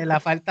también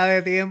la falta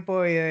de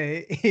tiempo y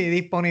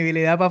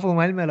disponibilidad para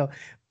fumármelo.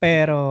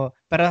 Pero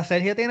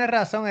Sergio tiene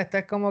razón, esto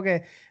es como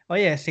que,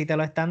 oye, si te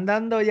lo están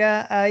dando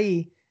ya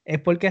ahí, es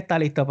porque está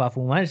listo para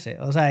fumarse.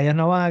 O sea, ellos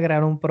no van a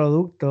crear un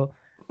producto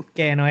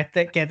que no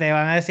que te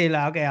van a decir,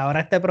 ok,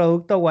 ahora este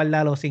producto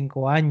guarda los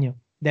 5 años.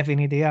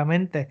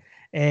 Definitivamente.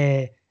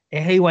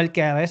 Es igual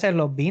que a veces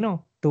los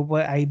vinos.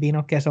 Hay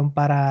vinos que son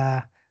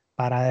para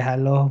dejar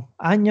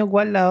años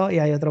guardados y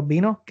hay otros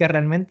vinos que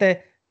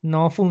realmente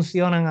no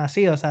funcionan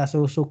así. O sea,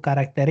 sus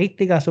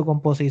características, su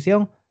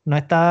composición no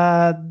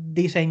está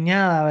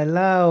diseñada,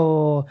 ¿verdad?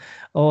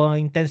 O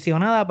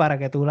intencionada para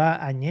que tú la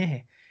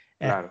añejes.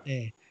 Claro.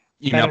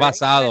 Y me ha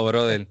pasado,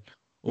 brother.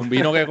 Un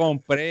vino que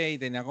compré y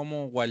tenía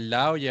como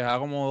guardado, llevaba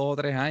como 2 o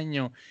 3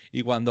 años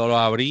y cuando lo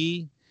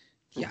abrí,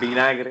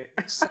 vinagre.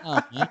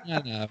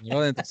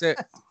 Entonces,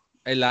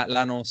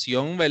 la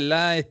noción,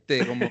 ¿verdad?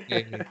 Como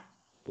que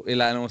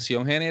la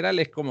noción general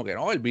es como que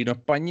no, el vino es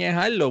para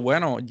añejarlo.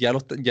 Bueno, ya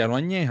lo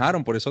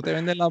añejaron, por eso te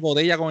venden la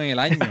botella con el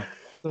año.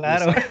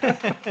 Claro,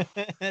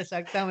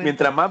 exactamente.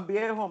 Mientras más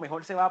viejo,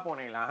 mejor se va a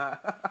poner.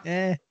 Ajá.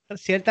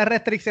 Ciertas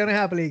restricciones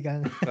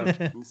aplican.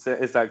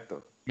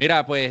 Exacto.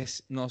 Mira,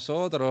 pues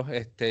nosotros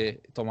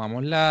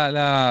tomamos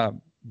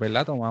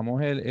 ¿verdad?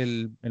 Tomamos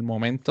el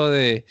momento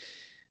de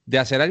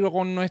hacer algo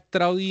con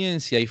nuestra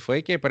audiencia y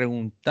fue que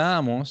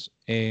preguntamos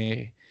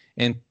en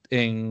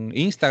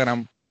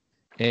Instagram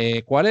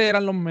cuáles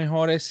eran los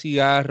mejores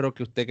cigarros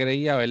que usted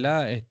creía,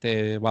 ¿verdad?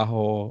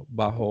 Bajo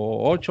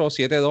 8 o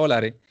 7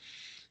 dólares.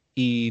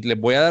 Y les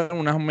voy a dar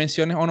unas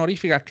menciones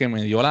honoríficas que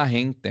me dio la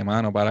gente,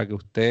 mano, para que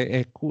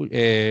usted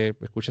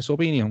escuche su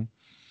opinión.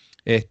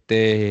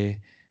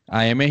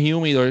 AM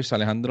Humidors,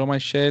 Alejandro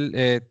Marchel,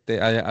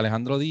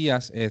 Alejandro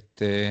Díaz,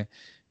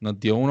 nos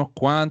dio unos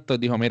cuantos,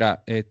 dijo,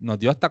 mira, nos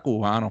dio hasta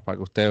cubanos para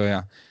que usted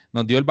vea.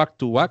 Nos dio el Back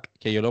to Back,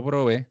 que yo lo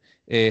probé,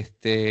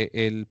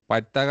 el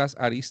Partagas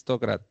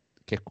Aristocrat,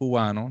 que es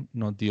cubano,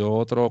 nos dio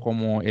otro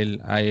como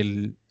el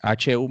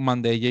H.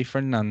 Upman de J.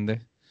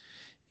 Fernández,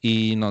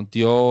 y nos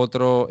dio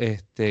otro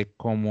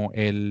como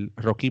el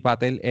Rocky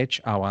Patel Edge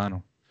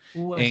Habano.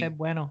 Ese es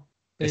bueno.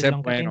 Ese es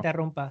Perdón que te bueno,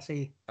 interrumpa,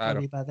 sí. claro.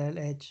 Rocky Patel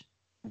Edge.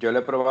 Yo lo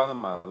he probado en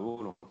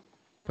Maduro.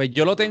 Pues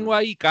yo lo tengo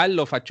ahí,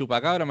 Carlos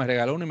Fachupacabra me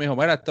regaló uno y me dijo,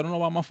 mira, esto no lo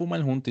vamos a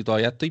fumar juntos y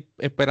todavía estoy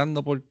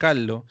esperando por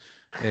Carlos.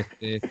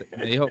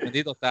 Me dijo,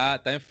 bendito,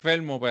 está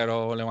enfermo,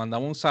 pero le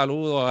mandamos un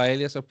saludo a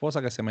él y a su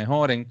esposa que se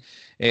mejoren.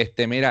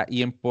 Mira,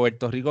 y en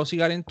Puerto Rico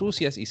Cigar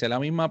Enthusiast hice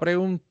la misma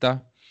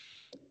pregunta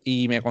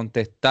y me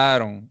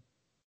contestaron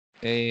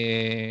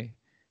el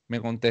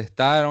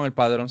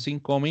Padrón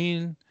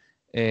 5000,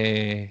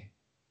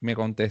 me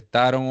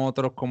contestaron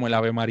otros como el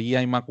Ave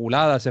María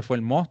Inmaculada, ese fue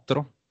el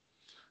monstruo.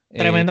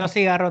 Tremendo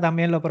cigarro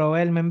también lo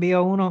probé. Él me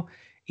envió uno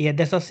y es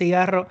de esos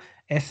cigarros.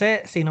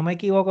 Ese, si no me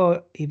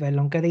equivoco, y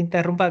perdón que te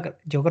interrumpa,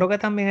 yo creo que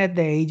también es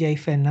de AJ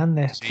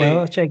Fernández. Sí,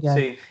 Puedo chequear.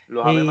 Sí,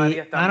 los Ave María Y,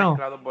 están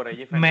mezclados por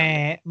ella y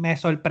Fernández. me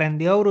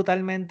sorprendió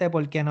brutalmente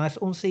porque no es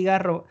un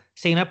cigarro,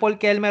 sino es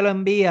porque él me lo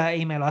envía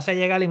y me lo hace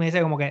llegar y me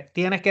dice como que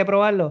tienes que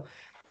probarlo.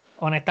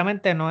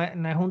 Honestamente, no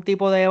es un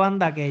tipo de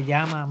banda que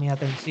llama mi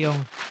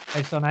atención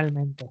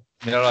personalmente.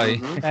 Míralo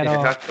ahí.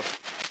 Exacto.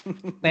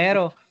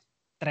 Pero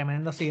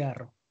tremendo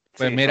cigarro.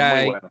 Pues Sí, mira, son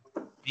muy buenos.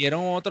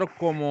 dieron otros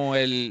como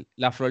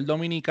la Flor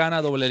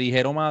Dominicana Doble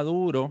Ligero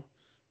Maduro.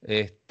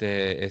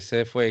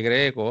 Ese fue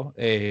Greco.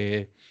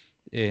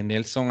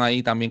 Nelson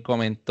ahí también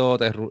comentó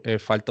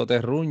Falto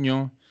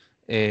Terruño.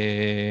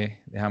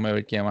 Déjame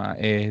ver qué más.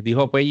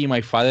 Dijo Pelli,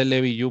 My Father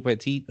Levi You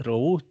Petit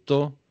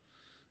Robusto.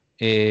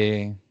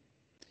 Y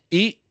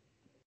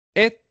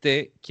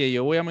que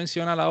yo voy a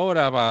mencionar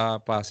ahora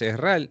para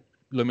cerrar,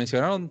 lo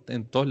mencionaron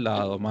en todos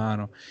lados,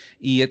 mano.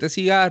 Y este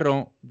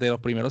cigarro, de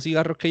los primeros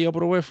cigarros que yo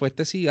probé, fue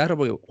este cigarro,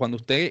 porque cuando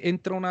usted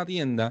entra a una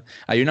tienda,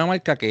 hay una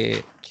marca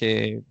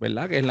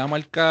 ¿verdad? Que es la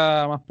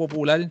marca más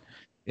popular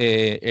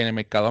en el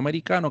mercado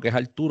americano, que es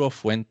Arturo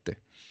Fuente.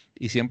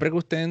 Y siempre que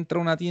usted entra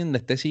a una tienda,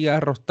 este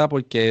cigarro está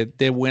porque es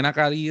de buena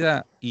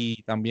calidad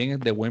y también es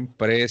de buen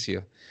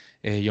precio.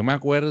 Yo me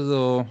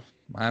acuerdo,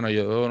 mano,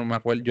 yo no me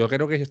acuerdo, yo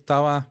creo que yo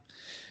estaba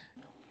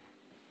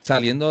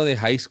saliendo de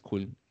high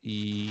school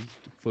y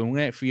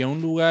fui a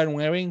un lugar,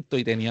 un evento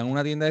y tenían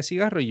una tienda de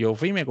cigarros y yo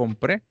fui y me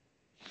compré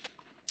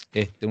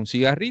un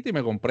cigarrito y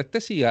me compré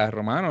este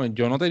cigarro, mano.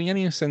 Yo no tenía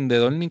ni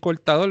encendedor ni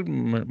cortador,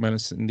 me lo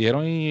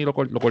encendieron y lo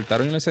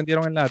cortaron y lo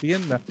encendieron en la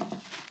tienda.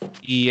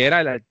 Y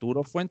era el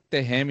Arturo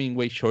Fuentes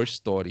Hemingway Short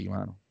Story,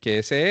 mano. Que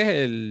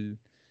ese es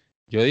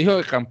yo digo,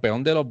 el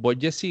campeón de los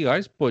budget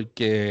cigars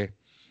porque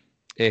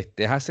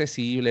es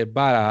accesible, es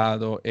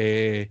barato,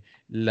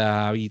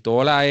 la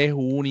vitola es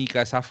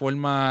única, esa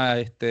forma,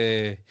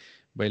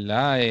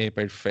 ¿verdad?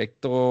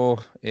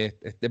 Perfecto, es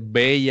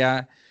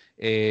bella.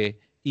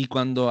 Y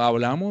cuando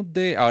hablamos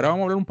ahora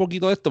vamos a hablar un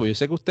poquito de esto, porque yo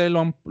sé que ustedes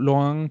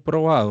lo han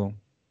probado,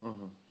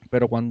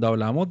 pero cuando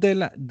hablamos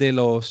de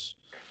los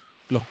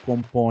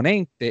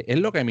componentes, es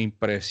lo que me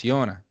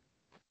impresiona,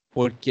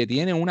 porque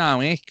tiene una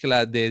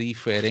mezcla de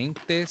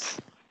diferentes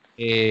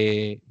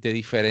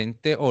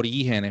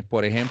orígenes.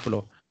 Por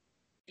ejemplo,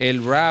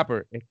 el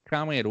rapper es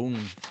Camerún.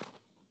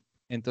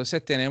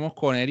 Entonces tenemos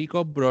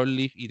Connecticut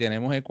Broadleaf y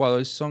tenemos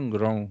Ecuador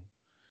Sungrown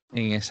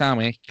en esa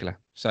mezcla.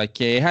 O sea,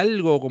 que es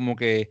algo como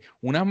que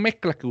unas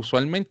mezclas que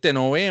usualmente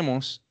no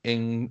vemos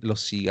en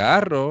los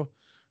cigarros,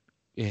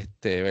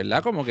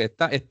 ¿verdad? Como que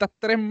estas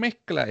tres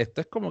mezclas, esto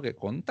es como que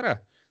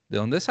contra. ¿De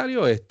dónde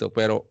salió esto?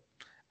 Pero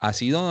ha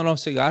sido uno de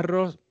los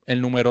cigarros,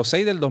 el número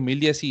 6 del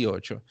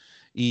 2018.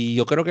 Y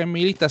yo creo que en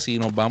mi lista, si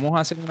nos vamos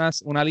a hacer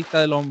una lista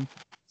de los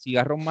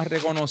cigarros más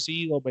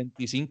reconocidos,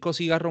 25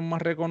 cigarros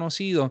más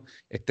reconocidos,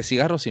 este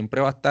cigarro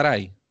siempre va a estar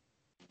ahí.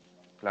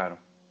 Claro.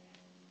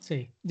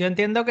 Sí, yo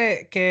entiendo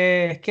que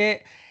es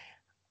que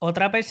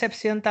otra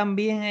percepción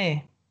también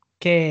es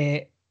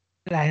que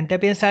la gente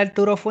piensa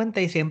Arturo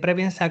Fuente y siempre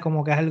piensa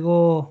como que es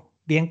algo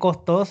bien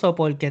costoso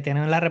porque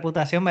tienen la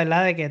reputación,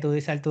 ¿verdad? De que tú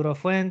dices Arturo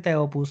Fuente,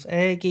 Opus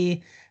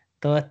X,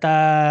 toda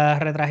esta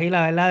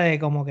retragila, ¿verdad? De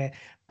como que,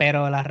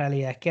 pero la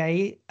realidad es que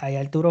ahí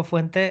Arturo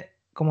Fuentes,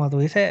 como tú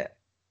dices,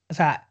 o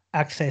sea,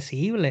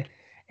 accesible.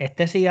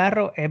 Este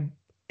cigarro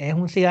es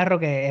un cigarro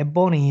que es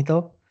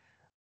bonito,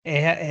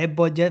 es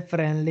budget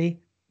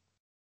friendly,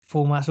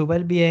 fuma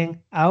súper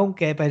bien,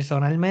 aunque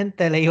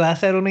personalmente le iba a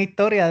hacer una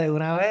historia de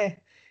una vez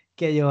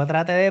que yo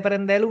traté de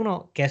prender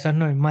uno, que eso es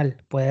normal,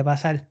 puede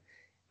pasar,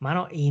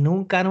 mano, y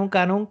nunca,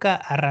 nunca, nunca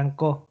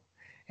arrancó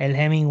el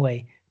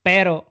Hemingway.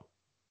 Pero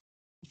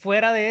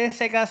fuera de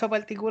ese caso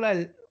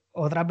particular,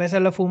 otras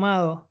veces lo he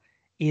fumado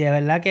y de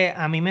verdad que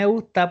a mí me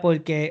gusta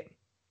porque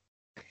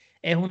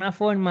es una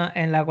forma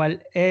en la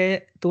cual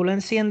tú lo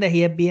enciendes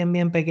y es bien,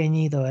 bien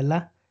pequeñito,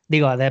 ¿verdad?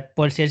 Digo,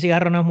 por si el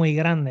cigarro no es muy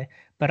grande,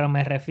 pero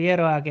me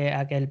refiero a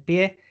que el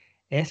pie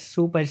es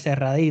súper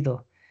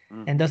cerradito.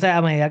 Entonces,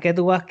 a medida que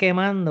tú vas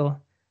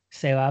quemando,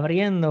 se va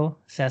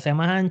abriendo, se hace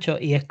más ancho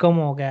y es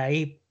como que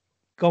ahí,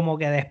 como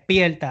que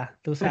despierta,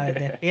 tú sabes,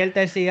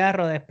 despierta el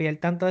cigarro,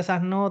 despiertan todas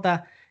esas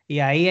notas y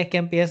ahí es que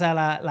empieza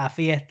la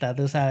fiesta,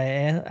 tú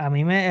sabes.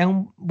 Es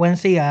un buen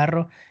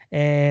cigarro,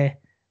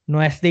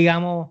 no es,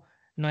 digamos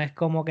no es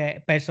como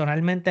que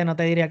personalmente no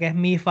te diría que es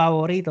mi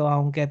favorito,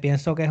 aunque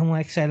pienso que es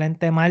una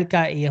excelente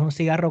marca y es un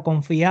cigarro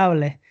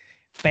confiable,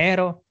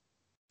 pero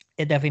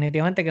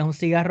definitivamente que es un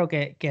cigarro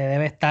que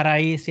debe estar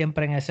ahí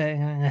siempre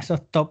en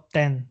esos top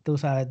 10, tú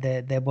sabes,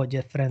 de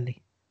budget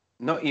friendly.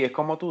 No, y es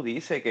como tú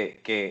dices,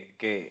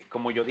 que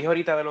como yo dije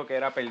ahorita de lo que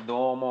era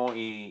Perdomo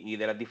y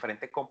de las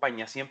diferentes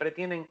compañías, siempre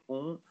tienen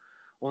un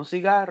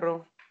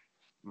cigarro,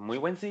 muy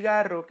buen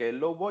cigarro, que es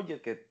low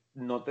budget, que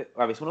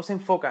a veces uno se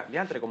enfoca,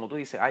 ya entre como tú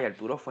dices, ay,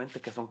 Arturo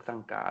Fuentes que son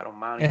tan caros,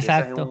 mano, y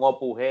piensas en un Exacto.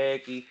 Opus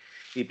X,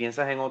 y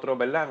piensas en otros,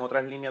 ¿verdad? En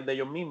otras líneas de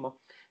ellos mismos,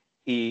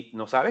 y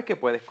no sabes que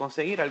puedes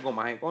conseguir algo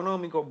más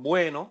económico,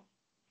 bueno,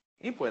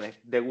 y puedes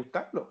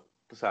degustarlo,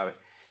 tú sabes.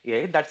 Y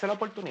es darse la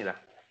oportunidad.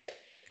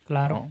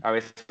 Claro. No. A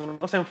veces uno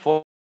se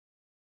enfoca,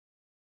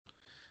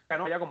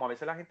 ¿no? Ya como a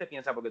veces la gente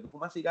piensa, porque tú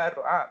fumas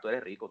cigarro, tú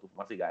eres rico, tú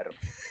fumas cigarro.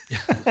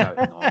 Tú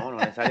sabes, no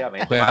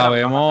necesariamente. Pues Mano, a mí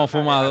me ha habemos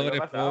pasado, a mí me ha fumadores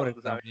pasado, pobres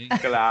tú sabes. también.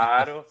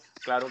 Claro,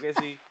 claro que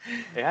sí.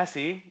 Es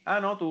así.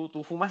 No,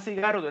 tú fumas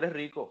cigarro, tú eres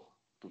rico.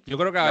 Yo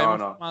creo que No, habemos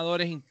no.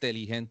 fumadores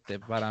inteligentes.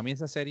 Para mí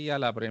esa sería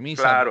la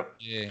premisa, Claro.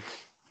 porque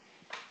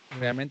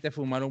realmente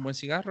fumar un buen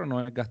cigarro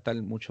no es gastar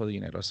mucho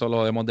dinero. Eso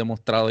lo hemos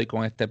demostrado hoy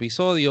con este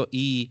episodio.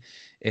 Y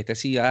este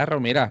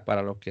cigarro, mira,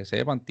 para los que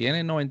sepan,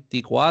 tiene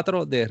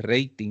 94 de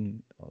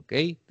rating, ¿ok?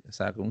 O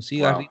sea, que un Wow.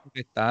 cigarrito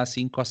que está a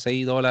 5 a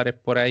 6 dólares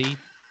por ahí,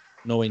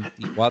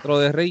 94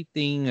 de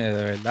rating, de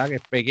verdad que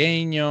es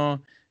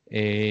pequeño.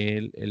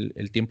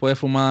 El tiempo de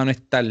fumada no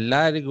es tan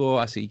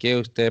largo, así que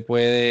usted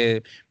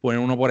puede poner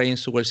uno por ahí en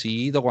su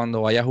bolsillito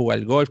cuando vaya a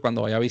jugar golf,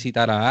 cuando vaya a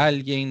visitar a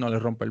alguien, no le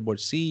rompe el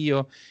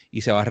bolsillo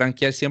y se va a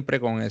rankear siempre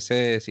con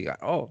ese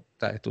cigarro. Oh,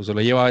 tú se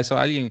lo llevas eso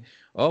a alguien.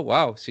 Oh,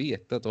 wow, sí,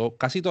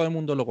 casi todo el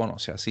mundo lo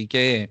conoce. Así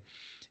que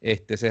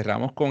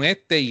cerramos con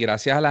y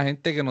gracias a la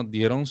gente que nos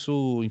dieron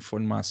su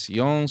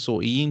información,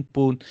 su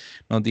input,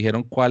 nos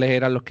dijeron cuáles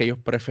eran los que ellos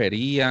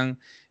preferían.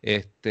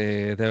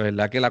 De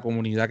verdad que la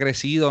comunidad ha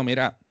crecido.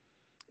 Mira,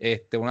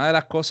 una de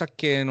las cosas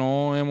que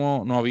no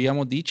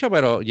habíamos dicho,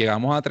 pero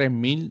llegamos a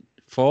 3,000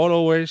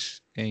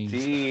 followers en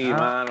Sí, Instagram.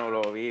 mano,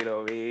 lo vi.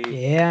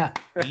 Yeah.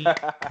 Y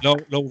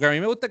lo que a mí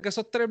me gusta es que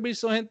esos 3,000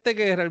 son gente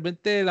que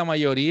realmente la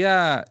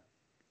mayoría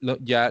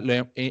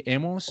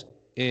hemos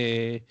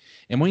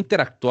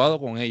interactuado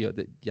con ellos,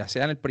 ya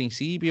sea en el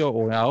principio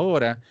o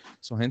ahora.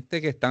 Son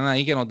gente que están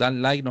ahí, que nos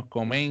dan like, nos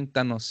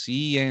comentan, nos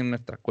siguen en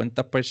nuestras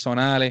cuentas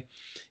personales.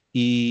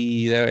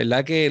 Y de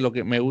verdad que lo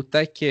que me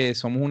gusta es que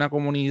somos una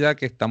comunidad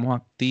que estamos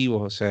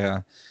activos, o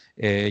sea,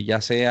 ya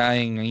sea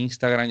en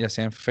Instagram, ya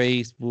sea en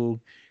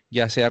Facebook,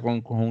 ya sea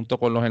conjunto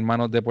con los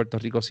hermanos de Puerto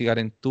Rico Cigar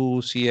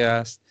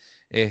Enthusiast,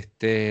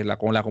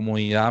 con la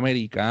comunidad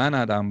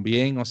americana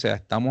también, o sea,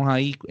 estamos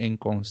ahí en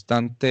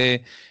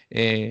constante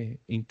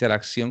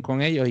interacción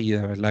con ellos y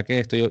de verdad que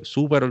estoy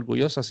súper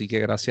orgulloso, así que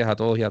gracias a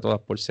todos y a todas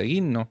por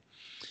seguirnos.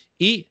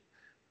 Y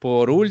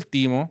por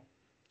último,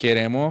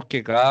 queremos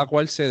que cada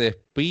cual se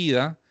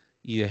despida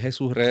y deje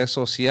sus redes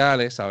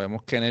sociales.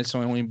 Sabemos que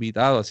Nelson es un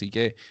invitado, así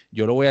que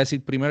yo lo voy a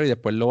decir primero y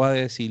después lo voy a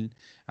decir.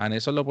 A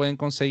Nelson lo pueden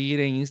conseguir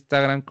en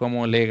Instagram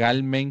como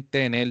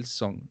legalmente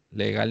Nelson.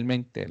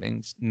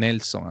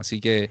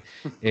 Así que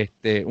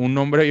un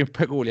nombre bien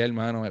peculiar,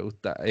 hermano, me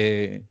gusta.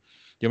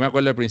 Yo me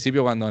acuerdo al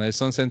principio cuando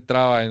Nelson se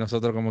entraba y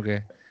nosotros como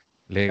que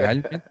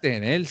legalmente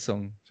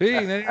Nelson. Sí,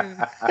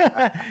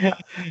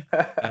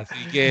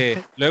 así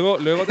que luego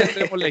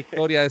tendremos la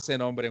historia de ese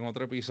nombre en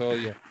otro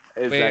episodio.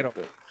 Pero,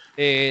 Exacto.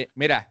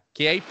 mira,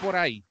 ¿qué hay por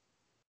ahí?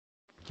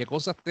 ¿Qué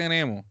cosas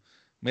tenemos?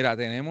 Mira,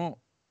 tenemos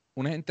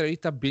unas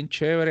entrevistas bien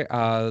chéveres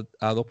a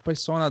dos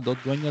personas, dos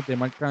dueños de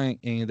marca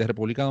de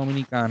República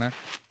Dominicana.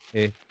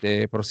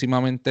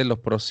 Próximamente, la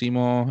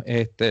próxima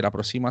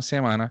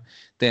semana,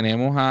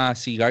 tenemos a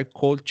Cigar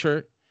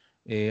Culture.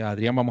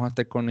 Adrián, vamos a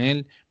estar con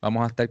él,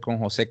 vamos a estar con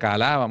José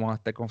Calá, vamos a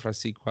estar con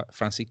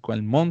Francisco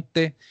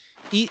Almonte.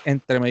 Y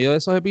entre medio de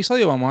esos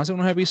episodios, vamos a hacer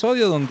unos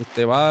episodios donde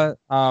usted va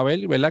a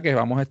ver, ¿verdad? Que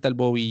vamos a estar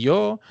Bobby y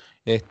yo,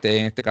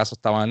 En este caso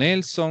estaba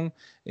Nelson,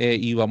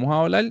 y vamos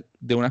a hablar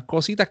de unas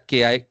cositas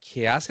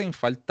que hacen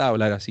falta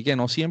hablar. Así que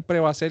no siempre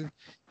va a ser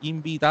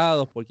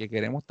invitados, porque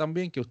queremos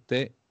también que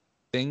usted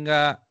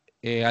tenga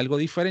algo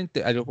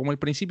diferente, algo como el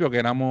principio que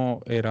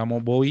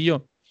éramos Bob y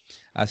yo.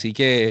 Así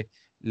que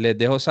les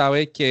dejo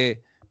saber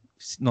que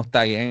nos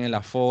taguen en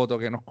la foto,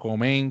 que nos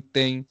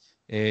comenten.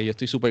 Yo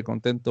estoy súper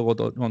contento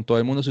con todo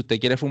el mundo. Si usted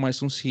quiere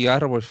fumarse un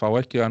cigarro, por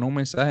favor, escriban un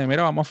mensaje.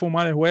 Mira, vamos a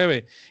fumar el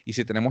jueves. Y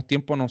si tenemos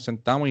tiempo, nos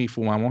sentamos y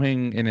fumamos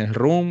en el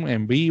room,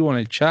 en vivo, en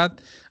el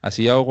chat.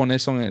 Así hago con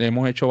eso.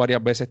 Hemos hecho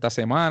varias veces esta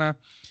semana.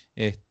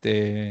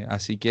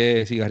 Así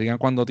que Cigarrigan,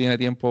 cuando tiene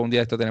tiempo, un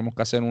día esto tenemos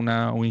que hacer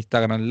un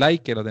Instagram Live,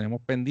 que lo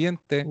tenemos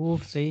pendiente,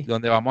 Sí.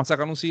 donde vamos a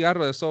sacar un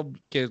cigarro de esos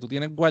que tú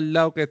tienes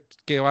guardado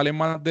que valen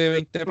más de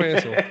 20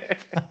 pesos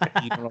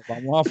y nos lo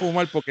vamos a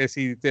fumar, porque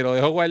si te lo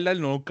dejo guardar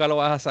nunca lo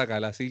vas a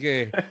sacar. Así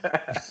que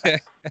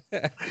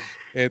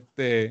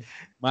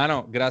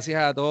mano,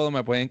 gracias a todos.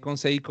 Me pueden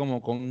conseguir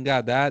como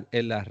Conga Dad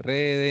en las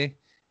redes.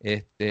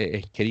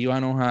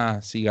 Escríbanos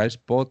a Cigars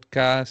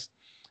Podcast,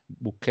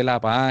 busque la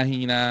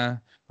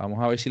página.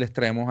 Vamos a ver si les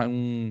traemos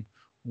un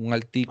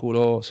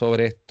artículo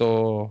sobre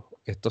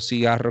estos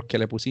cigarros que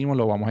le pusimos.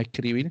 Lo vamos a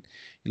escribir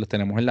y los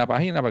tenemos en la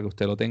página para que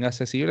usted lo tenga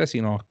accesible.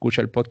 Si no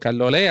escucha el podcast,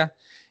 lo lea.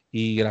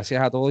 Y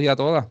gracias a todos y a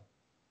todas.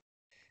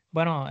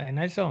 Bueno,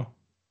 Nelson,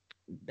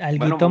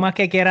 ¿algo más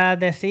que quieras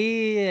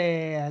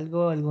decir?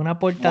 ¿Alguna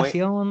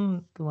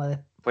aportación?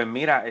 Pues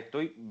mira,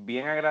 estoy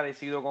bien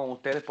agradecido con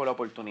ustedes por la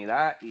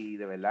oportunidad y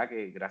de verdad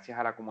que gracias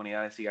a la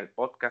comunidad de Cigar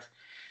Podcast.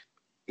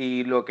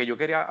 Y lo que yo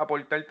quería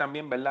aportar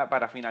también, ¿verdad?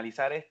 Para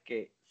finalizar es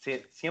que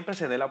siempre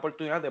se dé la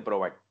oportunidad de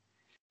probar,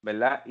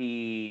 ¿verdad?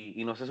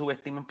 Y no se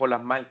subestimen por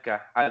las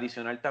marcas.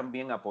 Adicional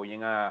también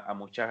apoyen a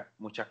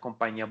muchas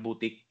compañías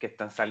boutique que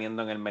están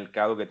saliendo en el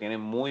mercado, que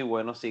tienen muy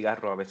buenos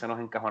cigarros. A veces nos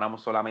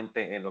encajonamos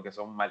solamente en lo que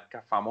son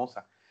marcas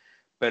famosas,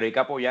 pero hay que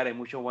apoyar. Hay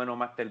mucho bueno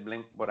Master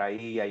Blend por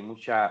ahí, hay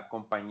muchas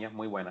compañías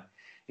muy buenas.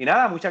 Y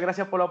nada, muchas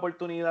gracias por la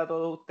oportunidad a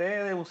todos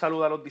ustedes. Un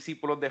saludo a los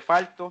discípulos de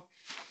Falto.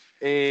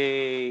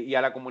 Y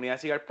a la comunidad de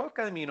Cigar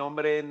Podcast. Mi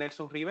nombre es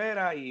Nelson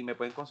Rivera y me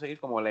pueden conseguir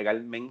como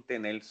Legalmente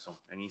Nelson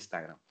en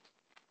Instagram.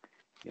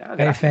 Ya,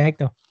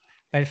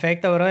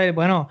 perfecto, brother.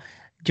 Bueno,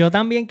 yo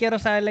también quiero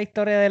saber la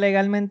historia de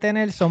Legalmente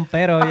Nelson,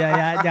 pero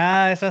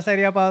ya eso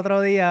sería para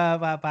otro día,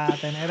 para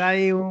tener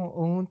ahí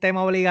un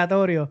tema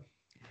obligatorio.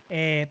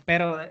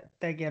 Pero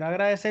te quiero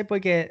agradecer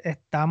porque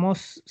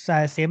estamos,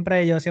 ¿sabes?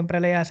 Yo siempre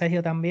le digo a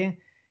Sergio también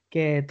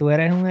que tú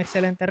eres un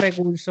excelente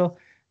recurso.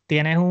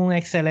 Tienes un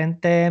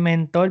excelente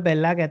mentor,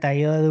 ¿verdad? Que te ha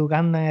ido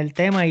educando en el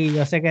tema, y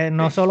yo sé que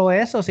no solo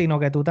eso, sino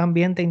que tú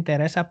también te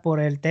interesas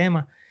por el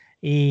tema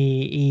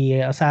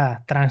o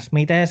sea,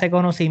 transmites ese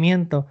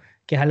conocimiento,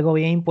 que es algo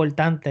bien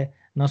importante.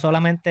 No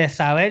solamente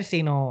saber,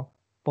 sino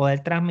poder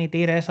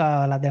transmitir eso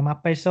a las demás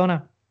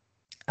personas.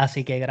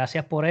 Así que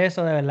gracias por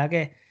eso, de verdad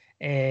que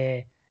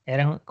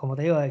eres, como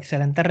te digo,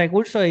 excelente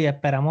recurso, y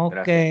esperamos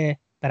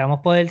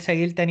poder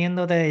seguir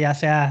teniéndote, ya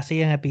sea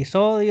así en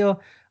episodios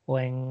o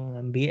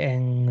en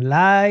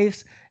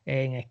lives,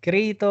 en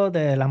escritos,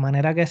 de la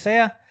manera que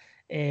sea.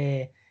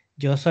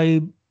 Yo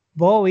soy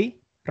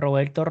Bobby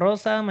Roberto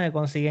Rosa, me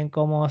consiguen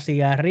como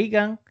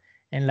Cigarrigan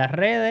en las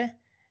redes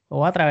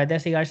o a través de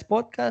Cigars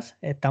Podcast.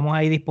 Estamos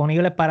ahí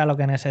disponibles para lo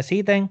que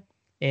necesiten.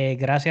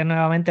 Gracias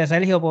nuevamente,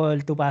 Sergio,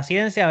 por tu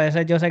paciencia. A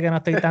veces yo sé que no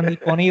estoy tan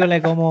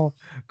disponible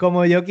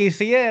como yo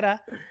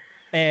quisiera,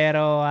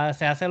 pero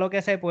se hace lo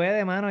que se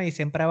puede, mano, y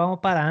siempre vamos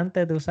para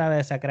adelante, tú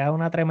sabes. Se ha creado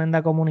una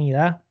tremenda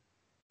comunidad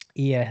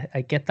y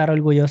hay que estar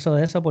orgulloso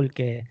de eso,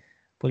 porque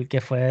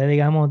fue,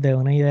 digamos, de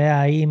una idea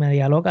ahí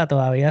media loca.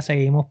 Todavía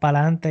seguimos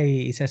para adelante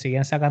y se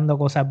siguen sacando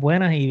cosas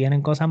buenas y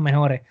vienen cosas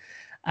mejores.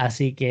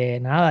 Así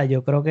que nada,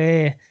 yo creo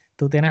que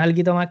tú tienes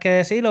algo más que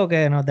decir, o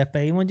que nos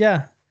despedimos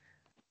ya.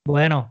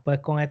 Bueno, pues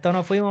con esto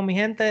nos fuimos, mi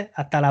gente.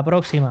 Hasta la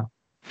próxima.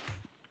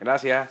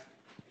 Gracias.